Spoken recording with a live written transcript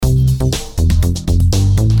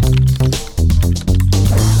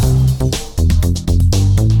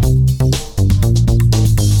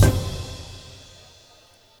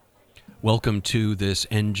Welcome to this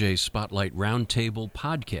NJSpotlight Roundtable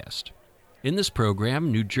podcast. In this program,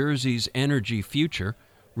 New Jersey's energy future,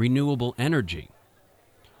 renewable energy.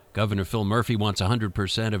 Governor Phil Murphy wants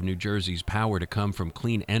 100% of New Jersey's power to come from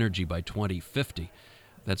clean energy by 2050.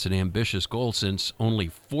 That's an ambitious goal since only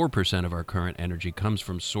 4% of our current energy comes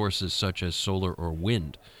from sources such as solar or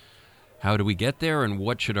wind. How do we get there and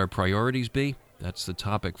what should our priorities be? That's the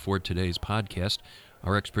topic for today's podcast.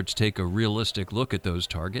 Our experts take a realistic look at those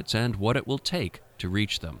targets and what it will take to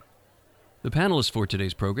reach them. The panelists for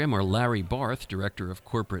today's program are Larry Barth, Director of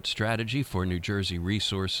Corporate Strategy for New Jersey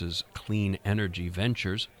Resources Clean Energy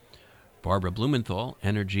Ventures, Barbara Blumenthal,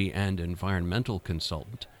 Energy and Environmental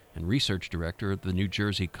Consultant and Research Director of the New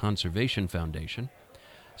Jersey Conservation Foundation,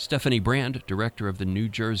 Stephanie Brand, Director of the New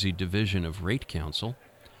Jersey Division of Rate Counsel,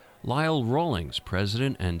 Lyle Rawlings,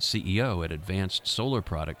 President and CEO at Advanced Solar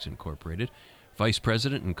Products Incorporated, Vice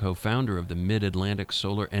President and co-founder of the Mid-Atlantic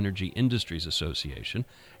Solar Energy Industries Association,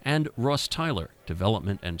 and Ross Tyler,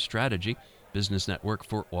 Development and Strategy, Business Network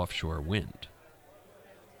for Offshore Wind.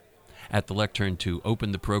 At the lectern to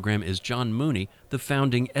open the program is John Mooney, the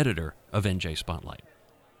founding editor of NJSpotlight.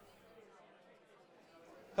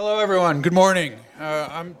 Hello, everyone. Good morning.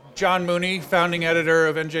 I'm John Mooney, founding editor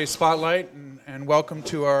of NJSpotlight, and welcome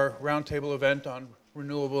to our roundtable event on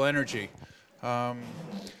renewable energy.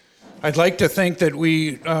 I'd like to think that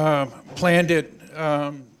we planned it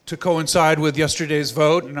to coincide with yesterday's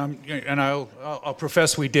vote, and I'll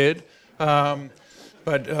profess we did.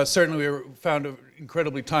 But certainly we found an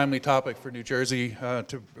incredibly timely topic for New Jersey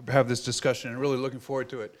to have this discussion, and really looking forward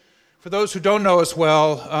to it. For those who don't know us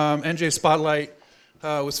well, NJSpotlight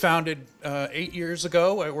was founded 8 years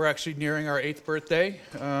ago. We're actually nearing our 8th birthday.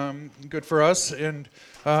 Good for us. And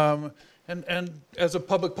as a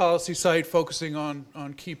public policy site focusing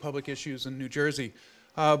on key public issues in New Jersey.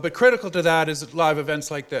 But critical to that is live events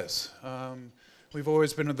like this. We've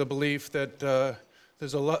always been of the belief that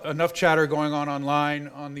there's enough chatter going on online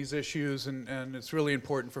on these issues, and it's really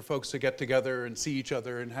important for folks to get together and see each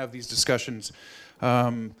other and have these discussions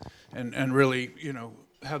and really,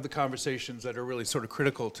 have the conversations that are really sort of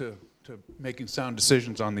critical to making sound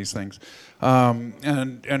decisions on these things.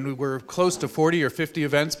 And we're close to 40 or 50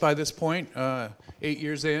 events by this point, 8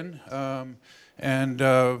 years in,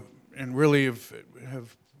 and really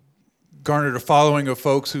have garnered a following of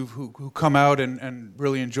folks who come out and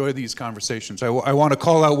really enjoy these conversations. I want to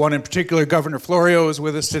call out one in particular. Governor Florio is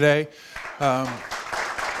with us today.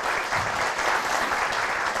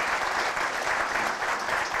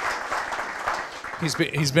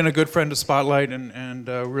 He's been a good friend to Spotlight, and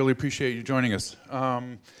really appreciate you joining us.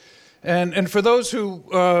 And for those who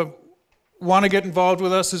want to get involved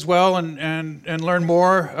with us as well and learn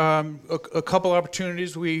more, a couple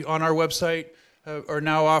opportunities. We on our website are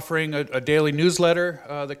now offering a daily newsletter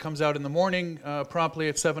that comes out in the morning promptly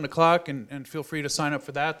at 7 o'clock, and feel free to sign up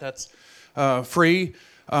for that. That's free.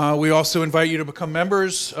 We also invite you to become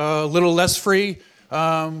members, a little less free.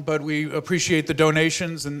 But we appreciate the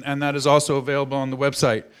donations, and that is also available on the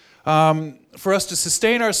website. For us to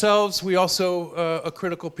sustain ourselves, we also a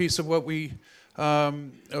critical piece of our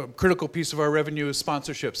revenue is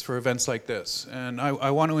sponsorships for events like this. And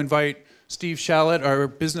I want to invite Steve Shallett, our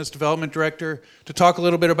business development director, to talk a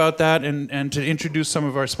little bit about that and to introduce some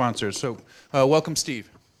of our sponsors. So, welcome, Steve.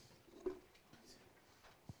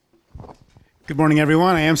 Good morning,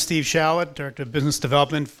 everyone. I am Steve Shallett, Director of Business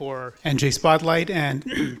Development for NJSpotlight,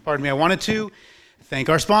 and pardon me, I wanted to thank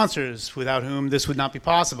our sponsors, without whom this would not be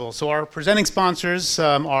possible. So our presenting sponsors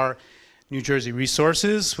are New Jersey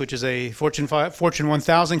Resources, which is a Fortune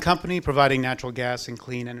 1000 company providing natural gas and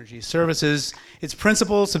clean energy services. Its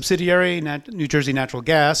principal subsidiary, New Jersey Natural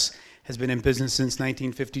Gas, has been in business since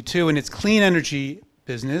 1952, and its clean energy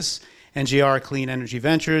business, NJR Clean Energy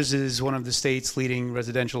Ventures, is one of the state's leading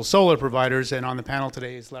residential solar providers, and on the panel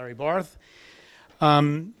today is Larry Barth.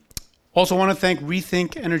 Also want to thank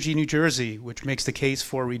Rethink Energy New Jersey, which makes the case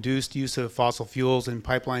for reduced use of fossil fuels and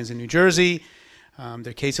pipelines in New Jersey.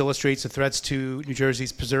 Their case illustrates the threats to New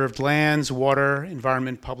Jersey's preserved lands, water,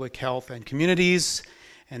 environment, public health, and communities,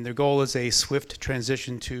 and their goal is a swift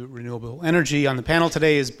transition to renewable energy. On the panel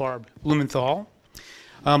today is Barb Blumenthal.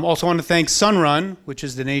 Also want to thank Sunrun, which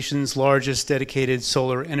is the nation's largest dedicated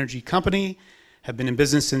solar energy company, have been in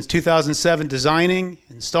business since 2007, designing,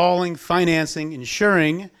 installing, financing,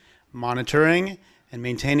 insuring, monitoring, and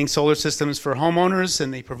maintaining solar systems for homeowners,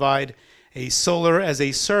 and they provide a solar as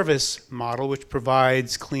a service model, which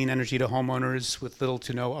provides clean energy to homeowners with little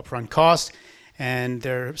to no upfront cost. And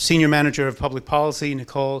their senior manager of public policy,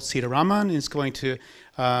 Nicole Sitaraman, is going to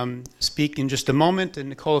speak in just a moment. And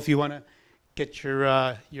Nicole, if you want to get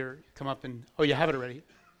your come up and, oh, you have it already.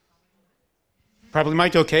 Probably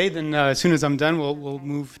mic okay, then as soon as I'm done, we'll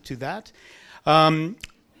move to that.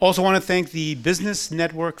 Also want to thank the Business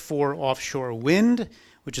Network for Offshore Wind,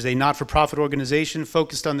 which is a not-for-profit organization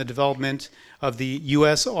focused on the development of the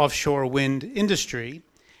U.S. offshore wind industry.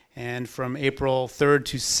 And from April 3rd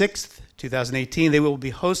to 6th, 2018, they will be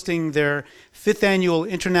hosting their 5th annual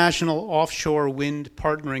International Offshore Wind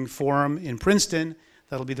Partnering Forum in Princeton.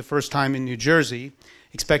 That'll be the first time in New Jersey,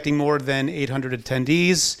 expecting more than 800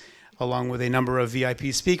 attendees, along with a number of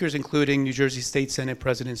VIP speakers, including New Jersey State Senate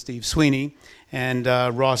President Steve Sweeney. And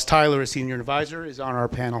Ross Tyler, a senior advisor, is on our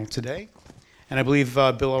panel today. And I believe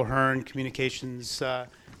Bill O'Hearn, communications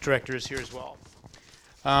director, is here as well.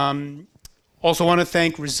 Also want to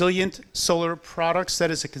thank Resilient Solar Products. That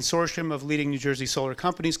is a consortium of leading New Jersey solar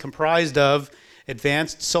companies comprised of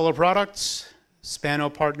Advanced Solar Products, Spano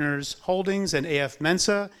Partners Holdings, and AF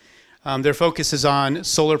Mensa. Their focus is on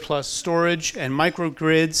solar plus storage and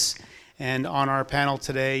microgrids. And on our panel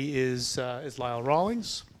today is Lyle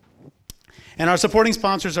Rawlings. And our supporting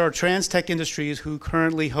sponsors are TransTech Industries, who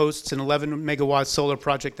currently hosts an 11-megawatt solar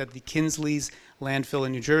project at the Kinsley's landfill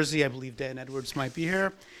in New Jersey. I believe Dan Edwards might be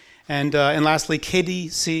here. And lastly,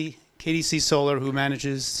 KDC Solar, who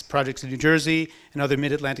manages projects in New Jersey and other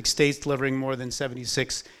mid-Atlantic states, delivering more than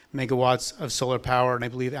 76 megawatts of solar power. And I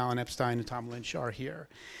believe Alan Epstein and Tom Lynch are here.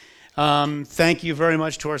 Thank you very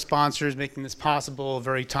much to our sponsors making this possible,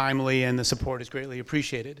 very timely, and the support is greatly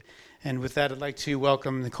appreciated. And with that, I'd like to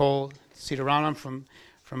welcome Nicole Sitaram from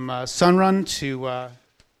Sunrun to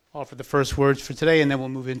offer the first words for today, and then we'll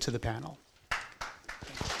move into the panel.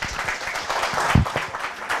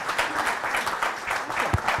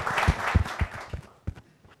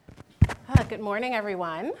 Good morning,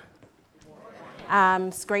 everyone.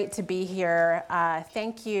 It's great to be here.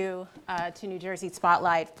 Thank you to New Jersey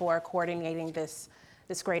Spotlight for coordinating this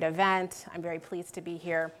great event. I'm very pleased to be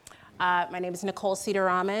here. My name is Nicole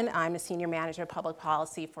Sitaram. I'm a senior manager of public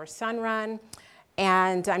policy for Sunrun.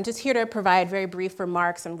 And I'm just here to provide very brief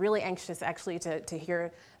remarks. I'm really anxious, actually, to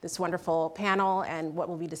hear this wonderful panel and what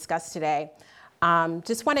will be discussed today.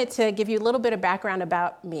 Just wanted to give you a little bit of background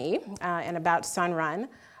about me and about Sunrun.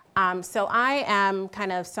 So I am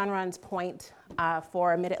kind of Sunrun's point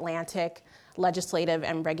for Mid-Atlantic legislative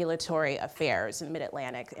and regulatory affairs in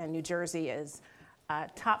Mid-Atlantic, and New Jersey is a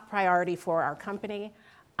top priority for our company.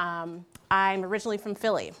 I'm originally from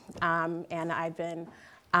Philly, and I've been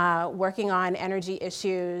working on energy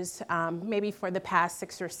issues maybe for the past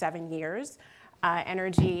 6 or 7 years.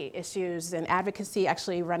 Energy issues and advocacy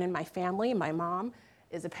actually run in my family. My mom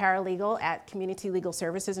is a paralegal at Community Legal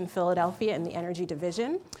Services in Philadelphia in the Energy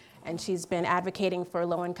Division, and she's been advocating for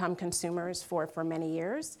low-income consumers for many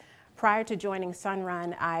years. Prior to joining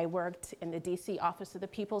Sunrun, I worked in the DC Office of the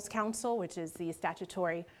People's Council, which is the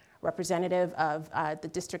statutory representative of the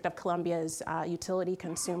District of Columbia's utility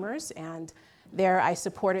consumers, and there I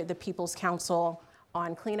supported the People's Council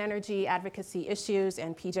on clean energy advocacy issues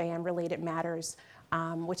and PJM-related matters,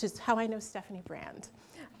 which is how I know Stephanie Brand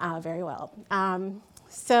very well.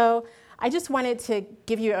 So I just wanted to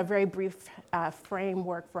give you a very brief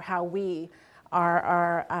framework for how we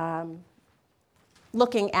are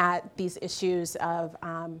looking at these issues of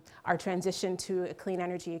our transition to a clean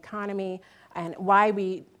energy economy and why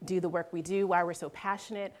we do the work we do, why we're so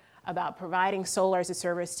passionate about providing solar as a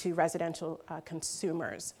service to residential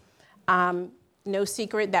consumers. No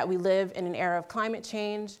secret that we live in an era of climate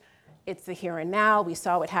change. It's the here and now. We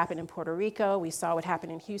saw what happened in Puerto Rico. We saw what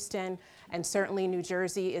happened in Houston. And certainly New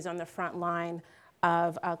Jersey is on the front line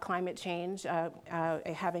of climate change,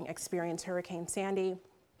 having experienced Hurricane Sandy.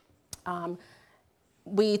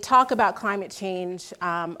 We talk about climate change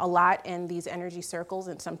a lot in these energy circles,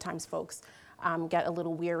 and sometimes folks get a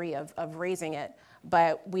little weary of raising it.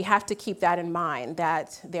 But we have to keep that in mind,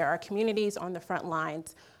 that there are communities on the front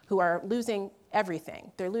lines who are losing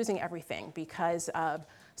everything. They're losing everything because of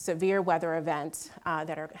severe weather events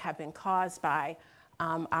that have been caused by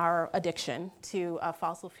our addiction to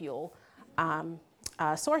fossil fuel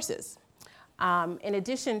sources. In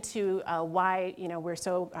addition to why we're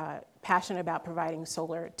so passionate about providing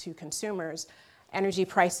solar to consumers, energy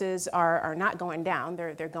prices are not going down,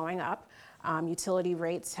 they're going up. Utility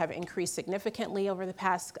rates have increased significantly over the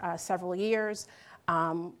past several years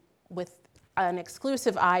with an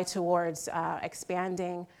exclusive eye towards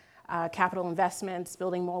expanding capital investments,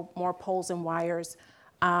 building more poles and wires.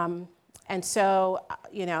 And so,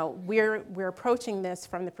 we're approaching this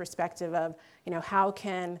from the perspective of, how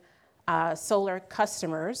can solar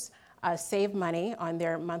customers save money on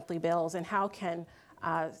their monthly bills, and how can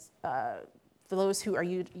those who are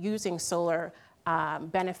using solar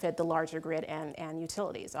benefit the larger grid and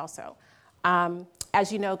utilities also.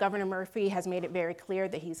 As you know, Governor Murphy has made it very clear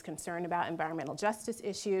that he's concerned about environmental justice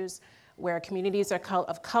issues, where communities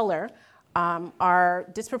of color are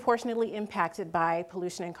disproportionately impacted by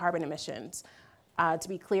pollution and carbon emissions. To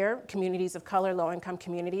be clear, communities of color, low-income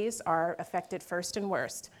communities, are affected first and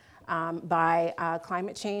worst by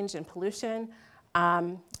climate change and pollution.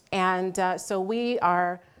 So we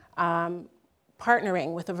are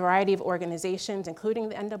partnering with a variety of organizations, including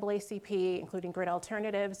the NAACP, including Grid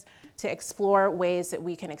Alternatives, to explore ways that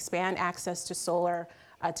we can expand access to solar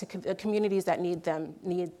to communities that need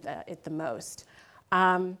it the most.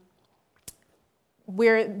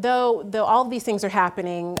 Though all of these things are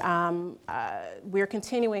happening, we're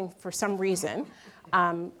continuing for some reason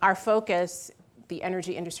our focus, the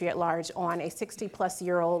energy industry at large, on a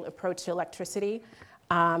 60-plus-year-old approach to electricity.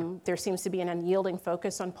 There seems to be an unyielding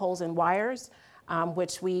focus on poles and wires,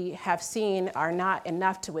 which we have seen are not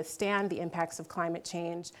enough to withstand the impacts of climate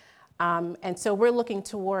change. And so we're looking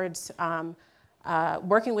towards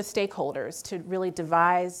working with stakeholders to really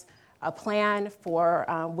devise a plan for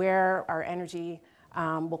where our energy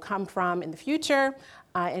will come from in the future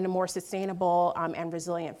in a more sustainable and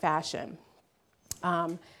resilient fashion.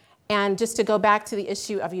 And just to go back to the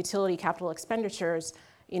issue of utility capital expenditures,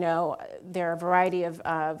 there are a variety of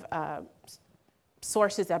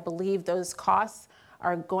sources that believe those costs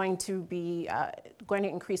are going to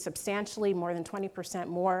increase substantially, more than 20%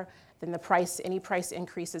 more than any price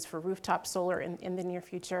increases for rooftop solar in the near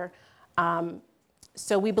future.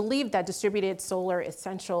 So we believe that distributed solar is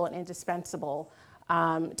essential and indispensable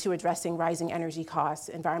to addressing rising energy costs,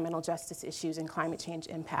 environmental justice issues, and climate change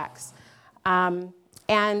impacts.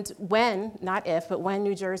 And when, not if, but when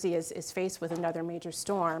New Jersey is faced with another major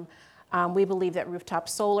storm, we believe that rooftop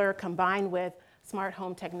solar combined with smart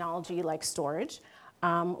home technology like storage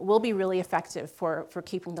will be really effective for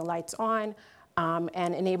keeping the lights on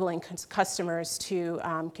and enabling customers to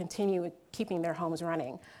continue keeping their homes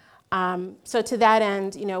running. So to that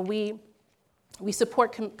end, we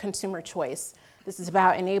support consumer choice. This is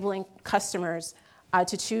about enabling customers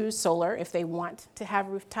to choose solar if they want to have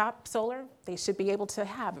rooftop solar. They should be able to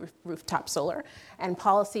have rooftop solar, and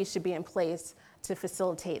policies should be in place to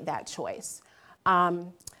facilitate that choice.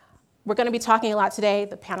 We're going to be talking a lot today,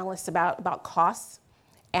 the panelists, about costs.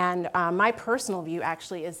 And my personal view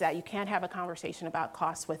actually is that you can't have a conversation about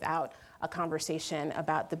costs without a conversation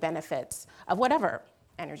about the benefits of whatever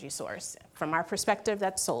energy source. From our perspective,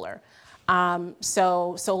 that's solar.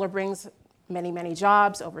 So solar brings many, many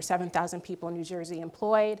jobs, over 7,000 people in New Jersey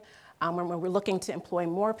employed. When we're looking to employ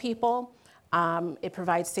more people, it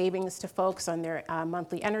provides savings to folks on their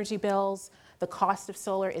monthly energy bills. The cost of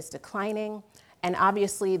solar is declining. And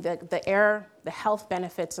obviously, the health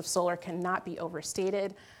benefits of solar cannot be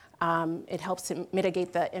overstated. It helps to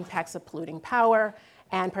mitigate the impacts of polluting power,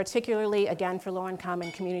 and particularly, again, for low-income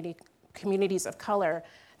and communities of color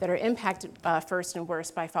that are impacted first and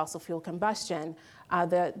worst by fossil fuel combustion,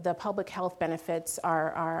 the public health benefits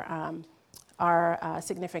are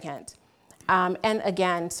significant. And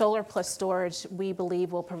again, solar plus storage, we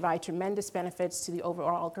believe, will provide tremendous benefits to the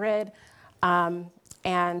overall grid.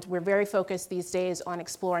 And we're very focused these days on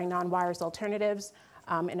exploring non-wires alternatives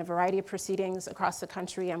in a variety of proceedings across the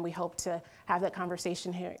country, and we hope to have that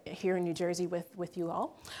conversation here in New Jersey with you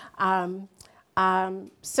all.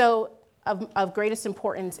 So of greatest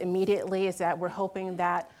importance immediately is that we're hoping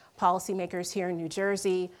that policymakers here in New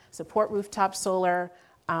Jersey support rooftop solar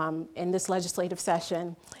in this legislative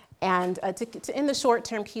session, and to in the short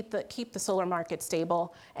term, keep the solar market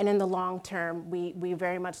stable. And in the long term, we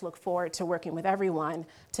very much look forward to working with everyone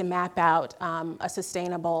to map out a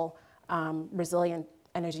sustainable, resilient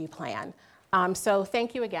energy plan. So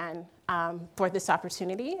thank you again for this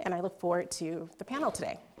opportunity, and I look forward to the panel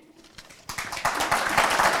today.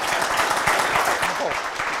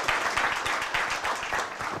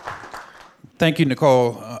 Thank you,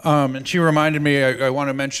 Nicole. And she reminded me, I want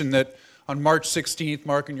to mention that on March 16th,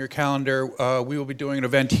 mark in your calendar, we will be doing an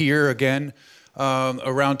event here again, a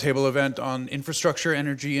roundtable event on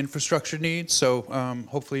energy infrastructure needs. So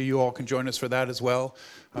hopefully you all can join us for that as well.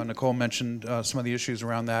 Nicole mentioned some of the issues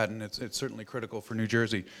around that, and it's certainly critical for New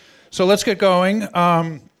Jersey. So let's get going.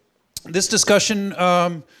 This discussion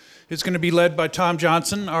is going to be led by Tom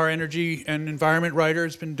Johnson, our energy and environment writer.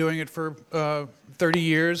 Has been doing it for 30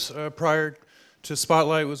 years. Prior to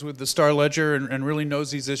Spotlight was with the Star Ledger and really knows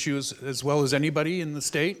these issues as well as anybody in the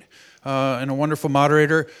state, and a wonderful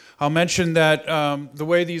moderator. I'll mention that the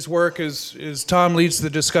way these work is Tom leads the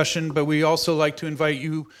discussion, but we also like to invite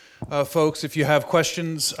you folks, if you have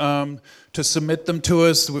questions, to submit them to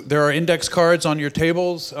us. There are index cards on your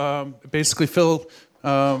tables. Basically fill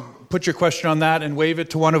put your question on that and wave it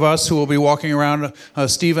to one of us who will be walking around.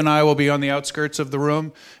 Steve and I will be on the outskirts of the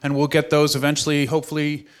room, and we'll get those eventually,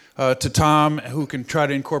 hopefully, to Tom, who can try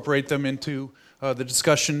to incorporate them into the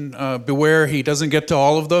discussion. Beware, he doesn't get to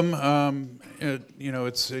all of them.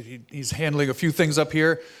 He's handling a few things up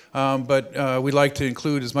here, but we like to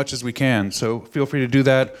include as much as we can. So feel free to do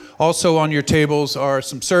that. Also on your tables are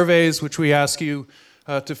some surveys, which we ask you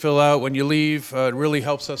to fill out when you leave. It really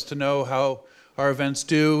helps us to know how our events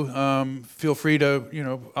do. Feel free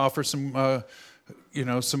to, offer some,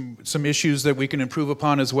 some issues that we can improve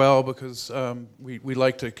upon as well, because we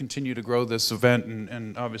like to continue to grow this event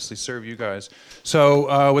and obviously serve you guys.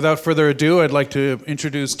 So without further ado, I'd like to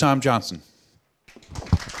introduce Tom Johnson.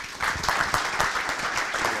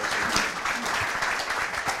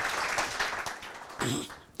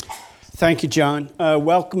 Thank you, John.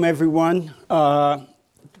 Welcome, everyone.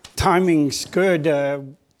 Timing's good. A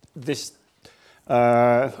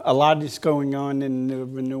lot is going on in the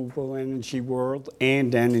renewable energy world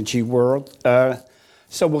and energy world.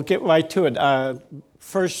 So we'll get right to it.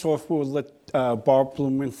 First off, we'll let Barb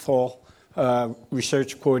Blumenthal,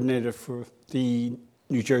 research coordinator for the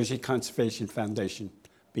New Jersey Conservation Foundation,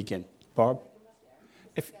 begin. Barb?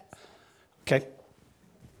 Okay.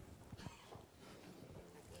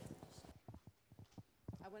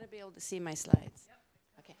 I want to be able to see my slides.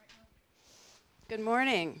 Okay. Good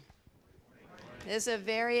morning. This is a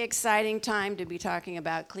very exciting time to be talking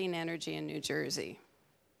about clean energy in New Jersey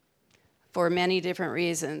for many different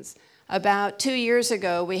reasons. About 2 years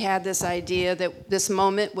ago, we had this idea that this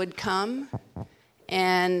moment would come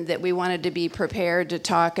and that we wanted to be prepared to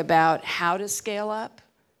talk about how to scale up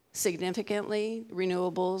significantly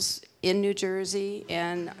renewables in New Jersey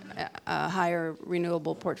and a higher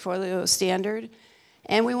renewable portfolio standard.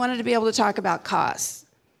 And we wanted to be able to talk about costs.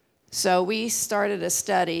 So we started a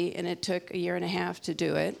study, and it took 1.5 years to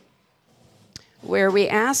do it, where we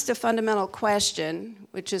asked a fundamental question,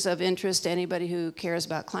 which is of interest to anybody who cares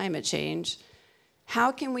about climate change. How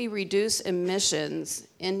can we reduce emissions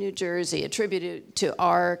in New Jersey attributed to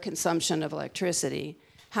our consumption of electricity?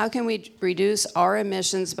 How can we reduce our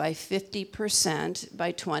emissions by 50%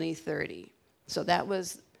 by 2030? So that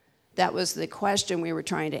was the question we were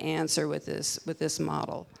trying to answer with this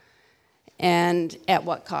model. And at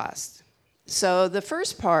what cost? So the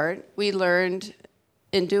first part, we learned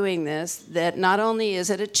in doing this that not only is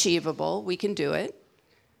it achievable, we can do it.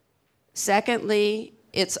 Secondly,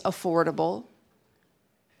 it's affordable,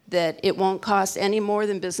 that it won't cost any more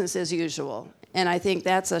than business as usual. And I think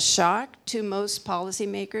that's a shock to most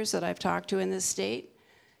policymakers that I've talked to in this state.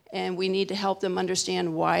 And we need to help them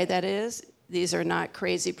understand why that is. These are not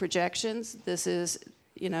crazy projections. This is,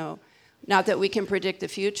 not that we can predict the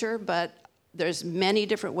future, but there's many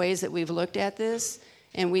different ways that we've looked at this.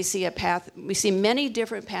 And we see many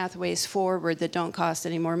different pathways forward that don't cost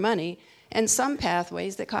any more money, and some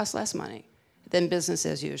pathways that cost less money than business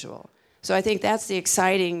as usual. So I think that's the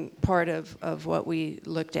exciting part of what we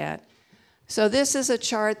looked at. So this is a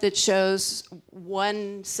chart that shows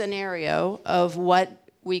one scenario of what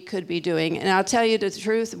we could be doing. And I'll tell you the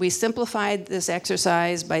truth, we simplified this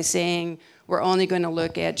exercise by saying we're only going to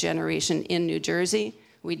look at generation in New Jersey.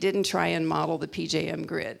 We didn't try and model the PJM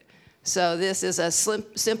grid. So this is a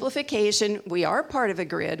simplification. We are part of a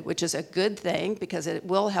grid, which is a good thing because it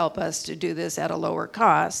will help us to do this at a lower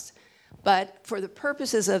cost. But for the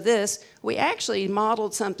purposes of this, we actually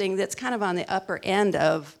modeled something that's kind of on the upper end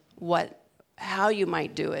of how you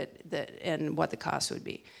might do it and what the cost would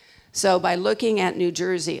be. So by looking at New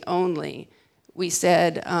Jersey only, we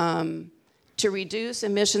said to reduce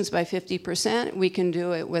emissions by 50%, we can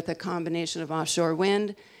do it with a combination of offshore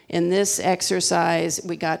wind. In this exercise,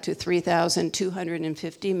 we got to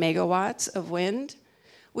 3,250 megawatts of wind.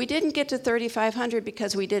 We didn't get to 3,500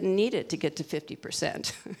 because we didn't need it to get to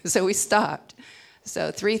 50%. So we stopped.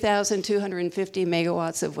 So 3,250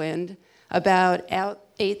 megawatts of wind, about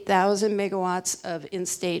 8,000 megawatts of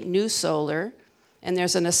in-state new solar. And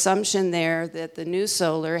there's an assumption there that the new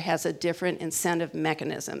solar has a different incentive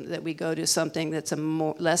mechanism, that we go to something that's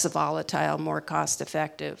less volatile, more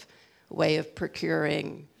cost-effective way of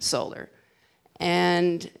procuring solar.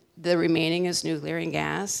 And the remaining is nuclear and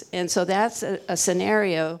gas. And so that's a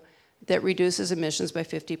scenario that reduces emissions by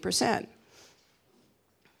 50%.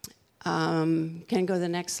 Can you go to the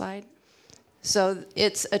next slide? So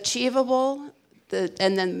it's achievable.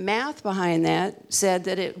 And then math behind that said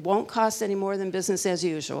that it won't cost any more than business as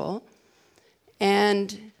usual.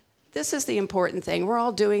 And this is the important thing. We're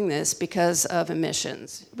all doing this because of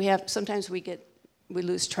emissions. Sometimes we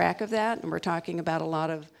lose track of that, and we're talking about a lot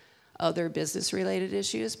of other business-related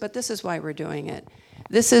issues, but this is why we're doing it.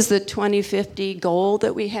 This is the 2050 goal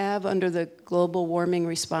that we have under the Global Warming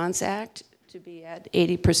Response Act to be at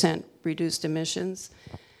 80% reduced emissions.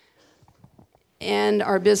 And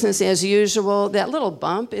our business as usual, that little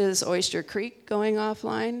bump is Oyster Creek going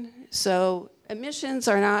offline. So emissions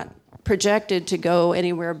are not projected to go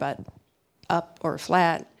anywhere but up or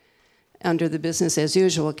flat under the business as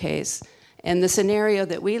usual case. And the scenario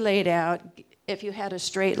that we laid out, if you had a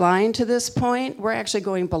straight line to this point, we're actually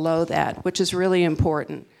going below that, which is really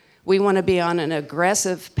important. We want to be on an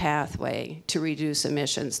aggressive pathway to reduce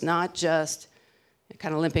emissions, not just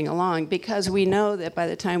kind of limping along, because we know that by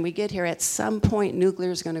the time we get here, at some point,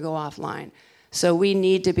 nuclear is going to go offline. So we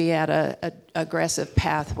need to be at an aggressive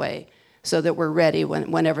pathway so that we're ready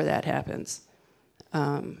whenever that happens.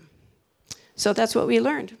 So that's what we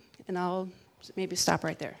learned, and I'll maybe stop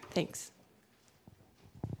right there. Thanks.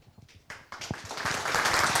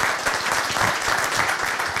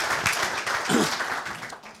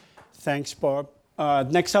 Thanks, Barb.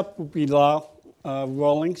 Next up will be Lau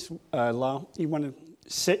Rawlings. Lau, you want to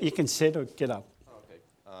sit? You can sit or get up.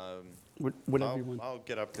 Okay. Whatever you want. I'll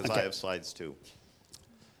get up because Okay. I have slides too.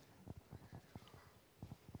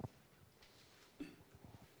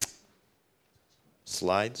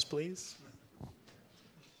 Slides, please.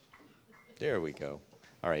 There we go.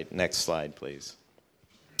 All right, next slide, please.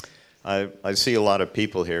 I see a lot of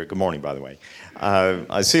people here. Good morning, by the way.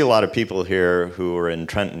 I see a lot of people here who were in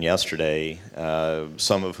Trenton yesterday,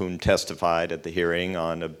 some of whom testified at the hearing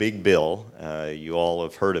on a big bill. You all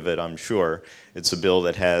have heard of it, I'm sure. It's a bill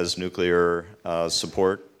that has nuclear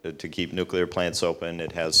support to keep nuclear plants open.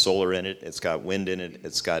 It has solar in it. It's got wind in it.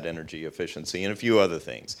 It's got energy efficiency and a few other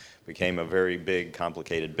things. It became a very big,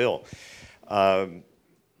 complicated bill.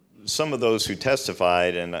 Some of those who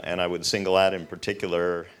testified, and I would single out in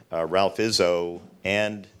particular Ralph Izzo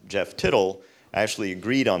and Jeff Tittle, actually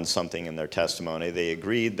agreed on something in their testimony. They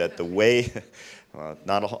agreed that the way,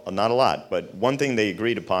 not a lot, but one thing they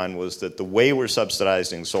agreed upon was that the way we're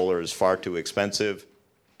subsidizing solar is far too expensive.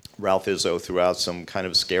 Ralph Izzo threw out some kind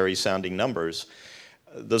of scary-sounding numbers.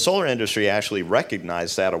 The solar industry actually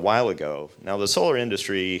recognized that a while ago. Now, the solar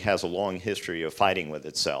industry has a long history of fighting with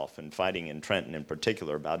itself, and fighting in Trenton in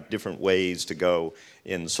particular about different ways to go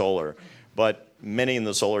in solar. But many in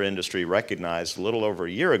the solar industry recognized a little over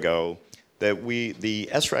a year ago that the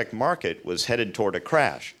SREC market was headed toward a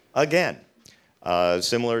crash, again,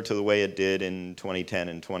 similar to the way it did in 2010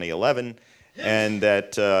 and 2011, and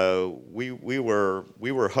that we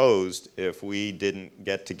were hosed if we didn't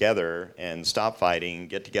get together and stop fighting,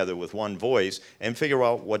 get together with one voice, and figure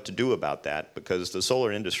out what to do about that, because the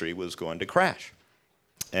solar industry was going to crash.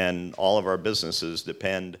 And all of our businesses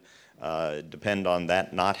depend on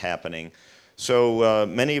that not happening. So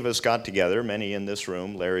many of us got together, many in this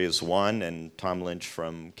room, Larry is one, and Tom Lynch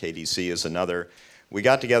from KDC is another. We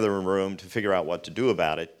got together in a room to figure out what to do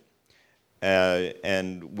about it.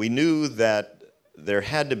 And we knew that there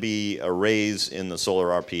had to be a raise in the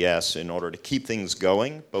solar RPS in order to keep things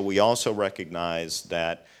going, but we also recognized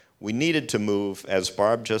that we needed to move, as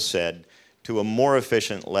Barb just said, to a more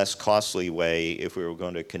efficient, less costly way if we were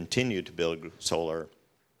going to continue to build solar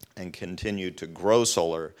and continue to grow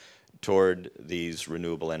solar toward these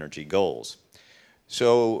renewable energy goals.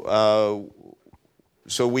 So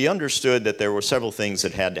we understood that there were several things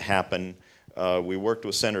that had to happen. We worked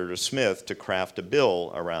with Senator Smith to craft a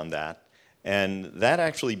bill around that, and that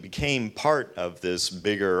actually became part of this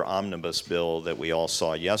bigger omnibus bill that we all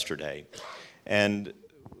saw yesterday. And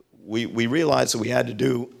we realized that we had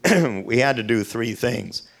to do three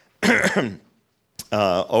things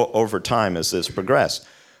over time as this progressed.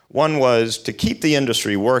 One was to keep the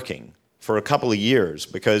industry working for a couple of years,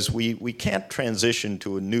 because we can't transition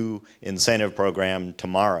to a new incentive program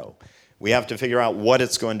tomorrow. We have to figure out what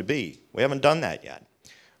it's going to be. We haven't done that yet.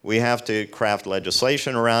 We have to craft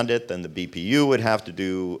legislation around it, then the BPU would have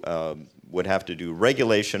to do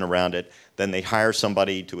regulation around it, then they hire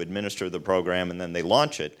somebody to administer the program, and then they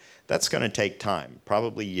launch it. That's going to take time,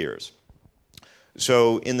 probably years.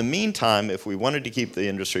 So in the meantime, if we wanted to keep the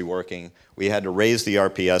industry working, we had to raise the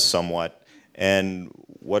RPS somewhat, and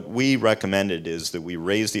what we recommended is that we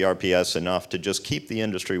raise the RPS enough to just keep the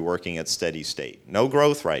industry working at steady state. No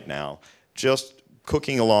growth right now, just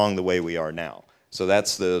cooking along the way we are now. So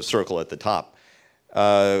that's the circle at the top.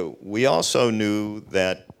 We also knew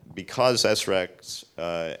that because SRECs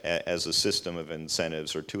as a system of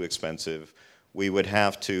incentives are too expensive, we would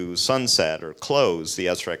have to sunset or close the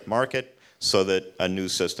SREC market so that a new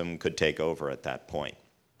system could take over at that point.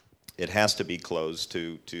 It has to be closed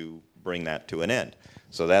to bring that to an end.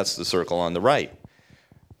 So that's the circle on the right.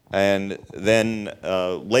 And then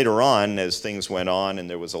later on, as things went on and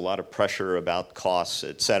there was a lot of pressure about costs,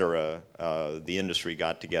 et cetera, the industry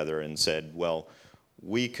got together and said, well,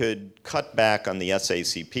 we could cut back on the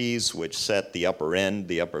SACPs, which set the upper end,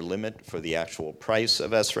 the upper limit for the actual price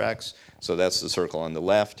of SRECs. So that's the circle on the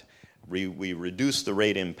left. We reduced the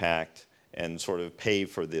rate impact and sort of pay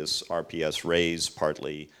for this RPS raise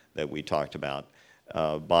partly that we talked about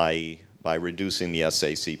by reducing the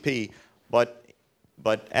SACP.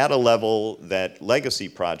 But at a level that legacy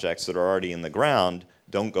projects that are already in the ground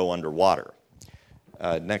don't go underwater.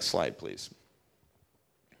 Next slide, please.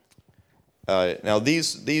 Now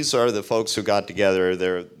these are the folks who got together.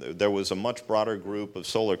 There was a much broader group of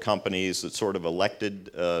solar companies that sort of elected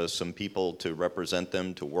some people to represent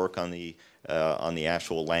them to work on the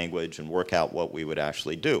actual language and work out what we would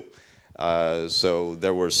actually do. So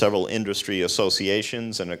there were several industry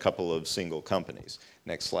associations and a couple of single companies.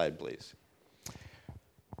 Next slide, please.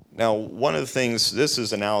 Now, one of the things, this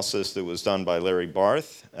is analysis that was done by Larry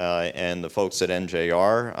Barth and the folks at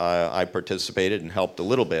NJR. I participated and helped a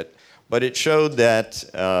little bit, but it showed that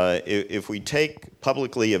if we take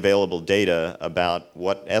publicly available data about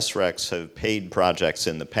what SRECs have paid projects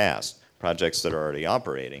in the past, projects that are already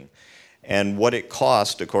operating, and what it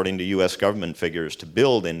cost, according to US government figures, to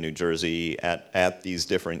build in New Jersey at these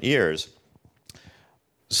different years,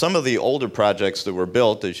 some of the older projects that were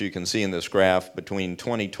built, as you can see in this graph, between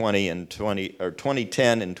 2020 and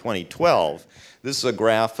 2010 and 2012, this is a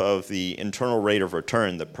graph of the internal rate of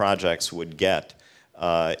return that projects would get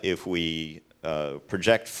if we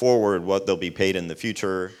project forward what they'll be paid in the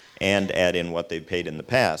future and add in what they've paid in the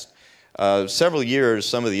past. Several years,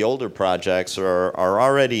 some of the older projects are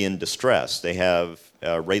already in distress. They have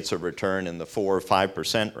rates of return in the 4 or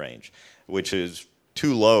 5% range, which is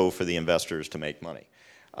too low for the investors to make money.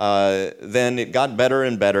 Then it got better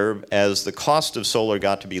and better as the cost of solar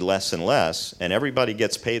got to be less and less, and everybody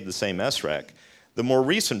gets paid the same SREC. The more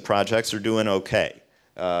recent projects are doing okay.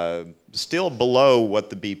 Still below what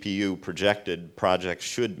the BPU projected projects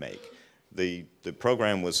should make. The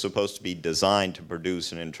program was supposed to be designed to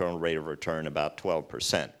produce an internal rate of return about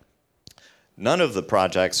 12%. None of the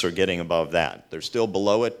projects are getting above that. They're still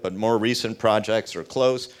below it, but more recent projects are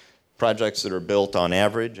close. Projects that are built on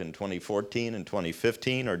average in 2014 and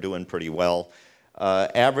 2015 are doing pretty well.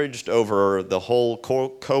 Averaged over the whole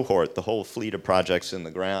cohort, the whole fleet of projects in the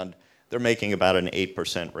ground, they're making about an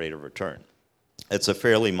 8% rate of return. It's a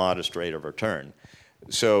fairly modest rate of return.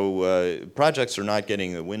 So projects are not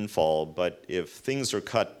getting the windfall, but if things are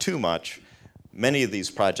cut too much, many of these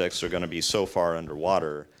projects are going to be so far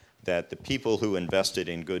underwater that the people who invested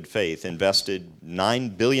in good faith, invested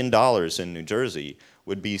 $9 billion in New Jersey,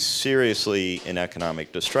 would be seriously in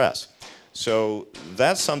economic distress. So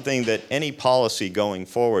that's something that any policy going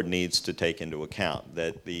forward needs to take into account,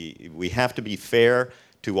 that we have to be fair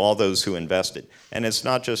to all those who invested. And it's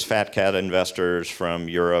not just fat cat investors from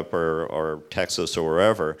Europe or Texas or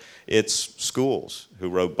wherever. It's schools who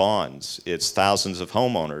wrote bonds. It's thousands of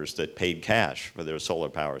homeowners that paid cash for their solar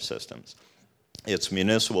power systems. It's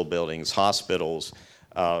municipal buildings, hospitals,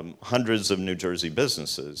 hundreds of New Jersey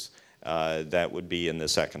businesses that would be in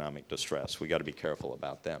this economic distress. We got to be careful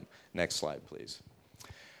about them. Next slide, please.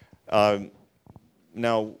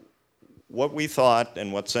 Now, what we thought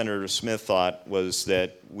and what Senator Smith thought was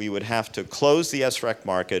that we would have to close the SREC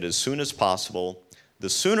market as soon as possible. The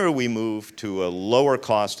sooner we move to a lower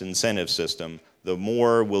cost incentive system, the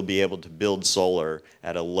more we'll be able to build solar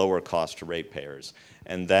at a lower cost to ratepayers.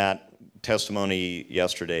 And that testimony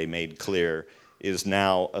yesterday made clear is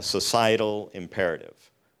now a societal imperative.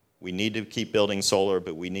 We need to keep building solar,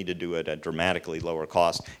 but we need to do it at dramatically lower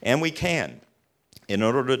cost, and we can. In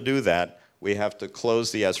order to do that, we have to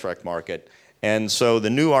close the SREC market. And so the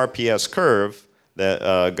new RPS curve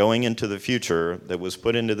that going into the future that was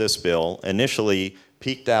put into this bill initially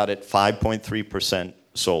peaked out at 5.3%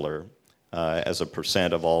 solar as a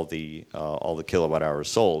percent of all the kilowatt hours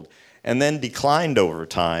sold, and then declined over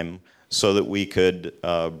time so that we could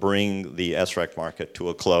bring the SREC market to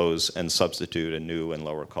a close and substitute a new and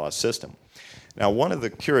lower cost system. Now, one of the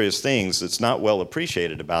curious things that's not well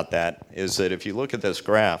appreciated about that is that if you look at this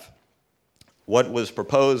graph, what was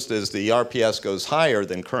proposed is the RPS goes higher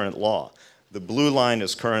than current law. The blue line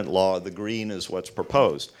is current law, the green is what's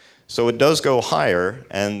proposed. So it does go higher,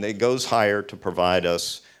 and it goes higher to provide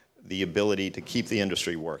us the ability to keep the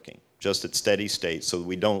industry working, just at steady state, so that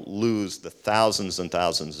we don't lose the thousands and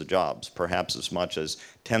thousands of jobs, perhaps as much as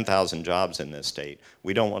 10,000 jobs in this state.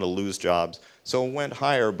 We don't want to lose jobs. So it went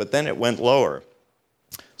higher, but then it went lower.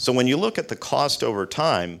 So when you look at the cost over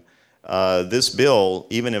time, this bill,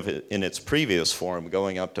 even if in its previous form,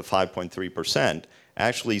 going up to 5.3%,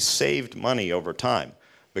 actually saved money over time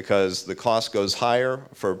because the cost goes higher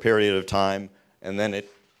for a period of time and then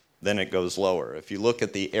it goes lower. If you look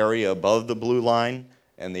at the area above the blue line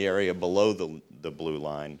and the area below the blue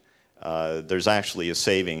line, there's actually a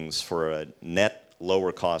savings for a net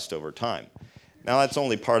lower cost over time. Now that's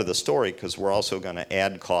only part of the story because we're also going to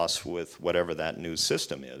add costs with whatever that new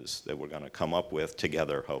system is that we're going to come up with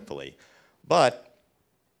together, hopefully. But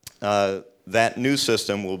that new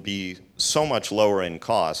system will be so much lower in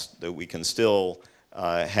cost that we can still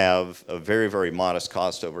have a very, very modest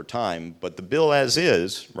cost over time. But the bill as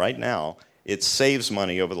is, right now, it saves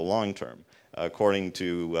money over the long term. According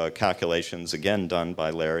to calculations, again, done by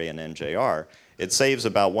Larry and NJR, it saves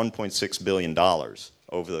about $1.6 billion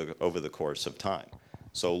over the course of time.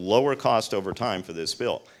 So lower cost over time for this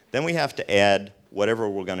bill. Then we have to add whatever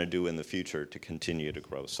we're going to do in the future to continue to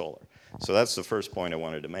grow solar. So that's the first point I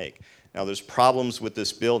wanted to make. Now there's problems with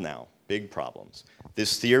this bill now, big problems.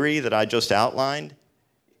 This theory that I just outlined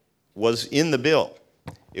was in the bill.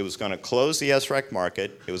 It was going to close the SREC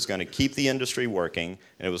market, it was going to keep the industry working,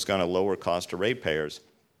 and it was going to lower cost to ratepayers.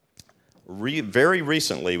 Very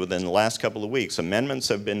recently, within the last couple of weeks, amendments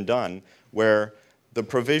have been done where the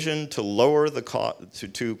provision to lower the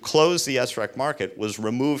to close the SREC market was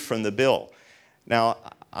removed from the bill. Now,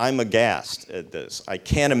 I'm aghast at this. I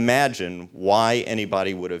can't imagine why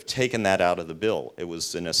anybody would have taken that out of the bill. It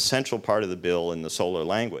was an essential part of the bill in the solar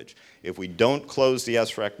language. If we don't close the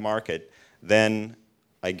SREC market, then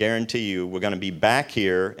I guarantee you we're going to be back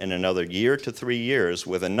here in another year to 3 years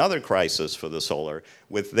with another crisis for the solar,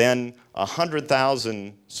 with then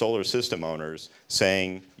 100,000 solar system owners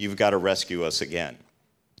saying, you've got to rescue us again.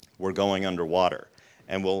 We're going underwater.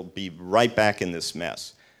 And we'll be right back in this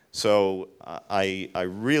mess. So I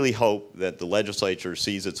really hope that the legislature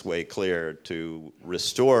sees its way clear to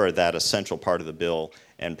restore that essential part of the bill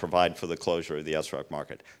and provide for the closure of the SREC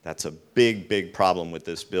market. That's a big, big problem with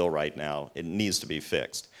this bill right now. It needs to be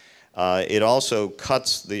fixed. It also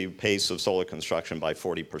cuts the pace of solar construction by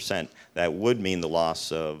 40%. That would mean the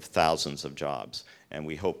loss of thousands of jobs, and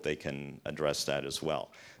we hope they can address that as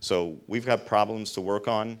well. So we've got problems to work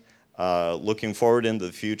on. Looking forward into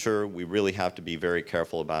the future, we really have to be very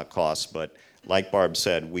careful about costs, but like Barb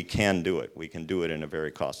said, we can do it. We can do it in a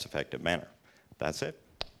very cost-effective manner. That's it.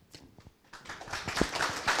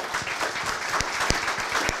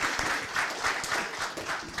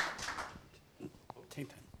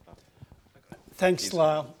 Thanks,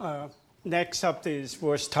 Lyle. Next up is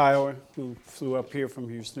Ross Tyler, who flew up here from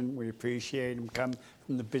Houston. We appreciate him coming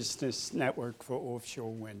from the Business Network for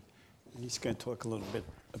Offshore Wind. And he's going to talk a little bit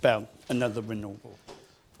about another renewable.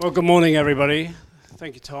 Well, good morning, everybody.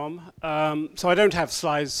 Thank you, Tom. So I don't have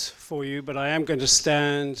slides for you, but I am going to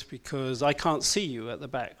stand because I can't see you at the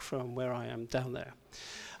back from where I am down there.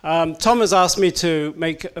 Tom has asked me to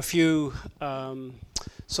make a few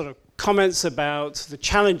sort of comments about the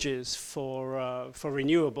challenges for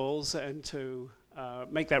renewables and to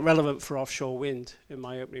make that relevant for offshore wind in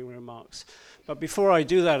my opening remarks. But before I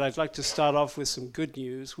do that, I'd like to start off with some good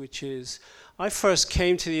news, which is I first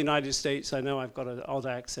came to the United States. I know I've got an odd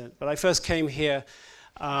accent, but I first came here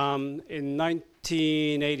in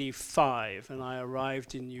 1985, and I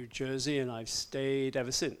arrived in New Jersey, and I've stayed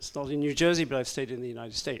ever since. Not in New Jersey, but I've stayed in the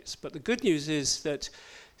United States. But the good news is that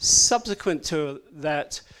subsequent to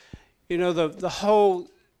that, you know, the whole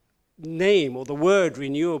name or the word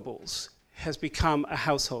renewables has become a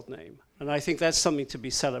household name. And I think that's something to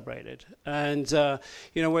be celebrated. And,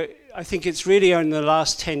 you know, I think it's really in the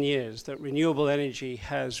last 10 years that renewable energy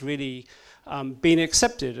has really been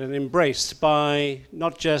accepted and embraced by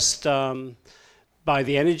not just by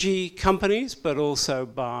the energy companies, but also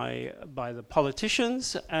by the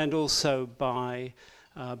politicians and also by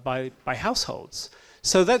households.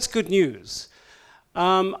 So that's good news.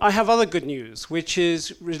 I have other good news, which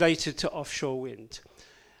is related to offshore wind.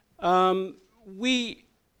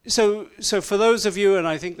 So for those of you, and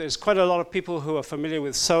I think there's quite a lot of people who are familiar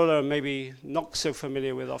with solar and maybe not so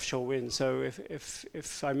familiar with offshore wind. So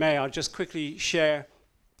if I may, I'll just quickly share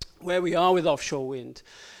where we are with offshore wind.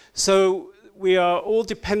 So we are all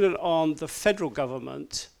dependent on the federal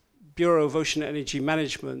government, Bureau of Ocean Energy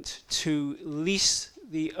Management, to lease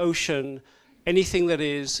the ocean anything that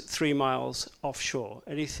is 3 miles offshore.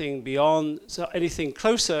 Anything beyond, so anything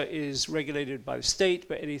closer is regulated by the state,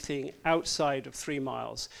 but anything outside of 3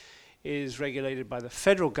 miles is regulated by the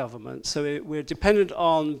federal government. So we're dependent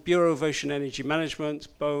on Bureau of Ocean Energy Management,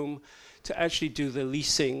 BOEM, to actually do the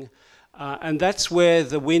leasing. And that's where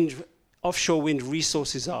the offshore wind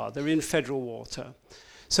resources are. They're in federal water.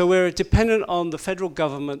 So we're dependent on the federal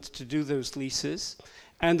government to do those leases.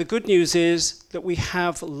 And the good news is that we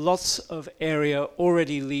have lots of area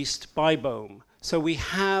already leased by BOEM. So we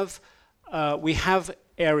have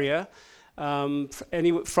area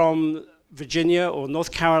from Virginia or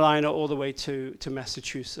North Carolina all the way to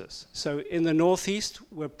Massachusetts. So in the Northeast,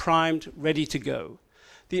 we're primed, ready to go.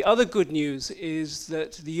 The other good news is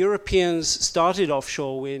that the Europeans started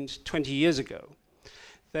offshore wind 20 years ago.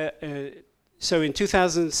 So in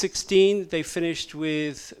 2016, they finished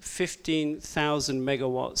with 15,000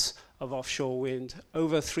 megawatts of offshore wind,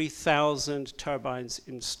 over 3,000 turbines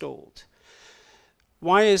installed.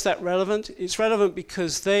 Why is that relevant? It's relevant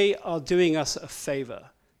because they are doing us a favor,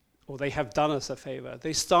 or they have done us a favor.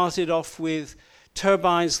 They started off with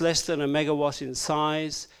turbines less than a megawatt in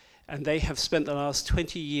size, and they have spent the last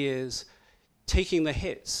 20 years taking the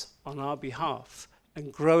hits on our behalf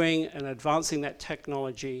and growing and advancing that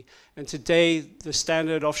technology. And today, the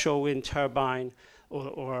standard offshore wind turbine,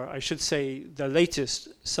 or I should say the latest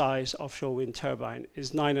size offshore wind turbine,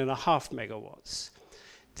 is 9.5 megawatts.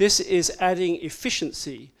 This is adding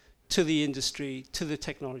efficiency to the industry, to the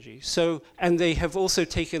technology. So, and they have also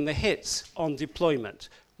taken the hits on deployment.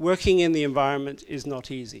 Working in the environment is not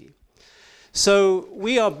easy. So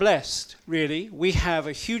we are blessed, really. We have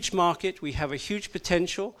a huge market, we have a huge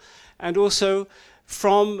potential, and also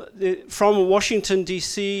from Washington,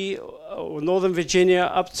 D.C., or Northern Virginia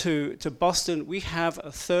up to Boston, we have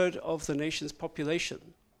a third of the nation's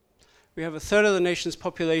population. We have a third of the nation's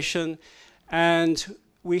population, and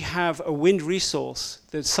we have a wind resource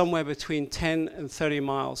that's somewhere between 10 and 30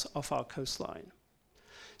 miles off our coastline.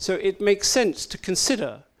 So it makes sense to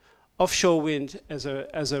consider offshore wind as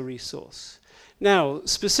a resource. Now,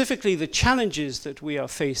 specifically, the challenges that we are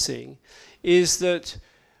facing is that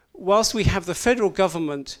whilst we have the federal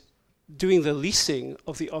government doing the leasing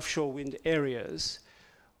of the offshore wind areas,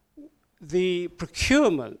 the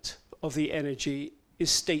procurement of the energy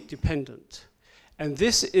is state dependent. And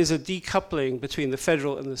this is a decoupling between the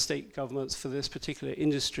federal and the state governments for this particular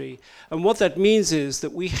industry. And what that means is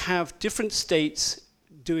that we have different states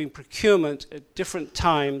doing procurement at different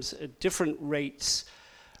times, at different rates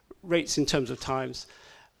in terms of times,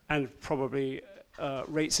 and probably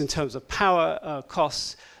rates in terms of power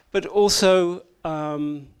costs, but also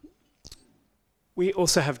we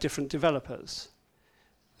also have different developers.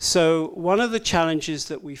 So one of the challenges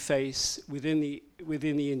that we face within the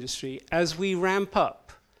industry as we ramp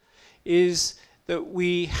up is that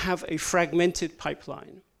we have a fragmented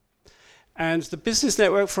pipeline. And the Business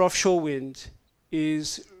Network for Offshore Wind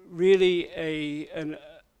is really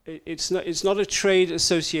it's not a trade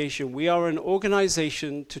association. We are an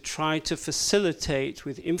organization to try to facilitate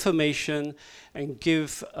with information and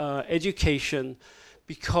give education,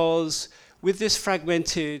 because with this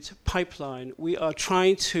fragmented pipeline, we are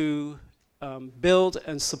trying to build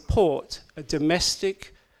and support a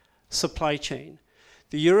domestic supply chain.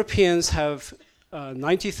 The Europeans have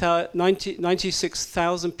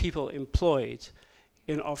 96,000 people employed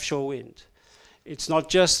in offshore wind. It's not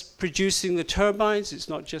just producing the turbines, it's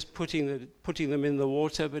not just putting them in the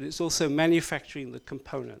water, but it's also manufacturing the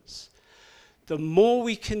components. The more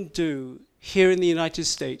we can do here in the United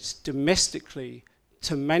States domestically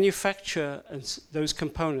to manufacture those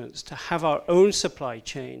components, to have our own supply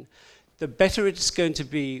chain, the better it's going to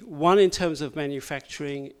be, one, in terms of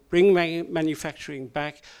manufacturing, bring manufacturing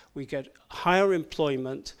back, we get higher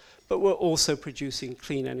employment, but we're also producing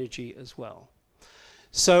clean energy as well.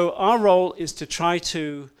 So our role is to try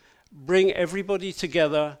to bring everybody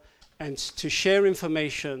together and to share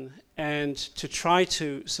information and to try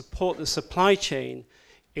to support the supply chain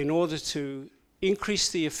in order to increase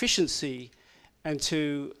the efficiency and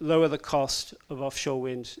to lower the cost of offshore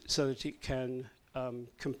wind so that it can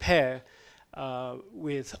compare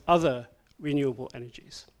with other renewable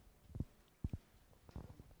energies.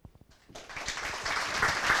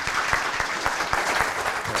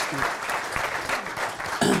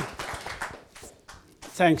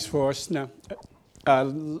 Thanks, Forrest. Now,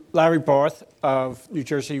 Larry Barth of New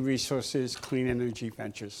Jersey Resources Clean Energy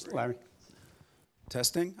Ventures. Larry.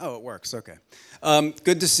 Testing? Oh, it works. Okay.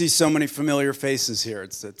 Good to see so many familiar faces here.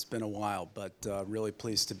 It's been a while, but really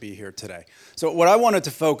pleased to be here today. So what I wanted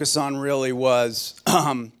to focus on really was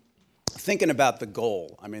thinking about the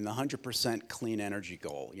goal. I mean, the 100% clean energy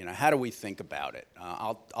goal. You know, how do we think about it?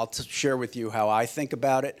 I'll share with you how I think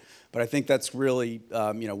about it, but I think that's really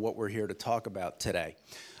what we're here to talk about today.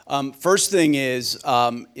 First thing is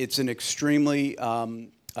it's an extremely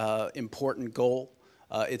important goal.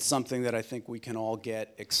 It's something that I think we can all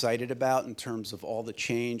get excited about in terms of all the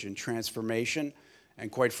change and transformation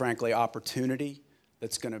and, quite frankly, opportunity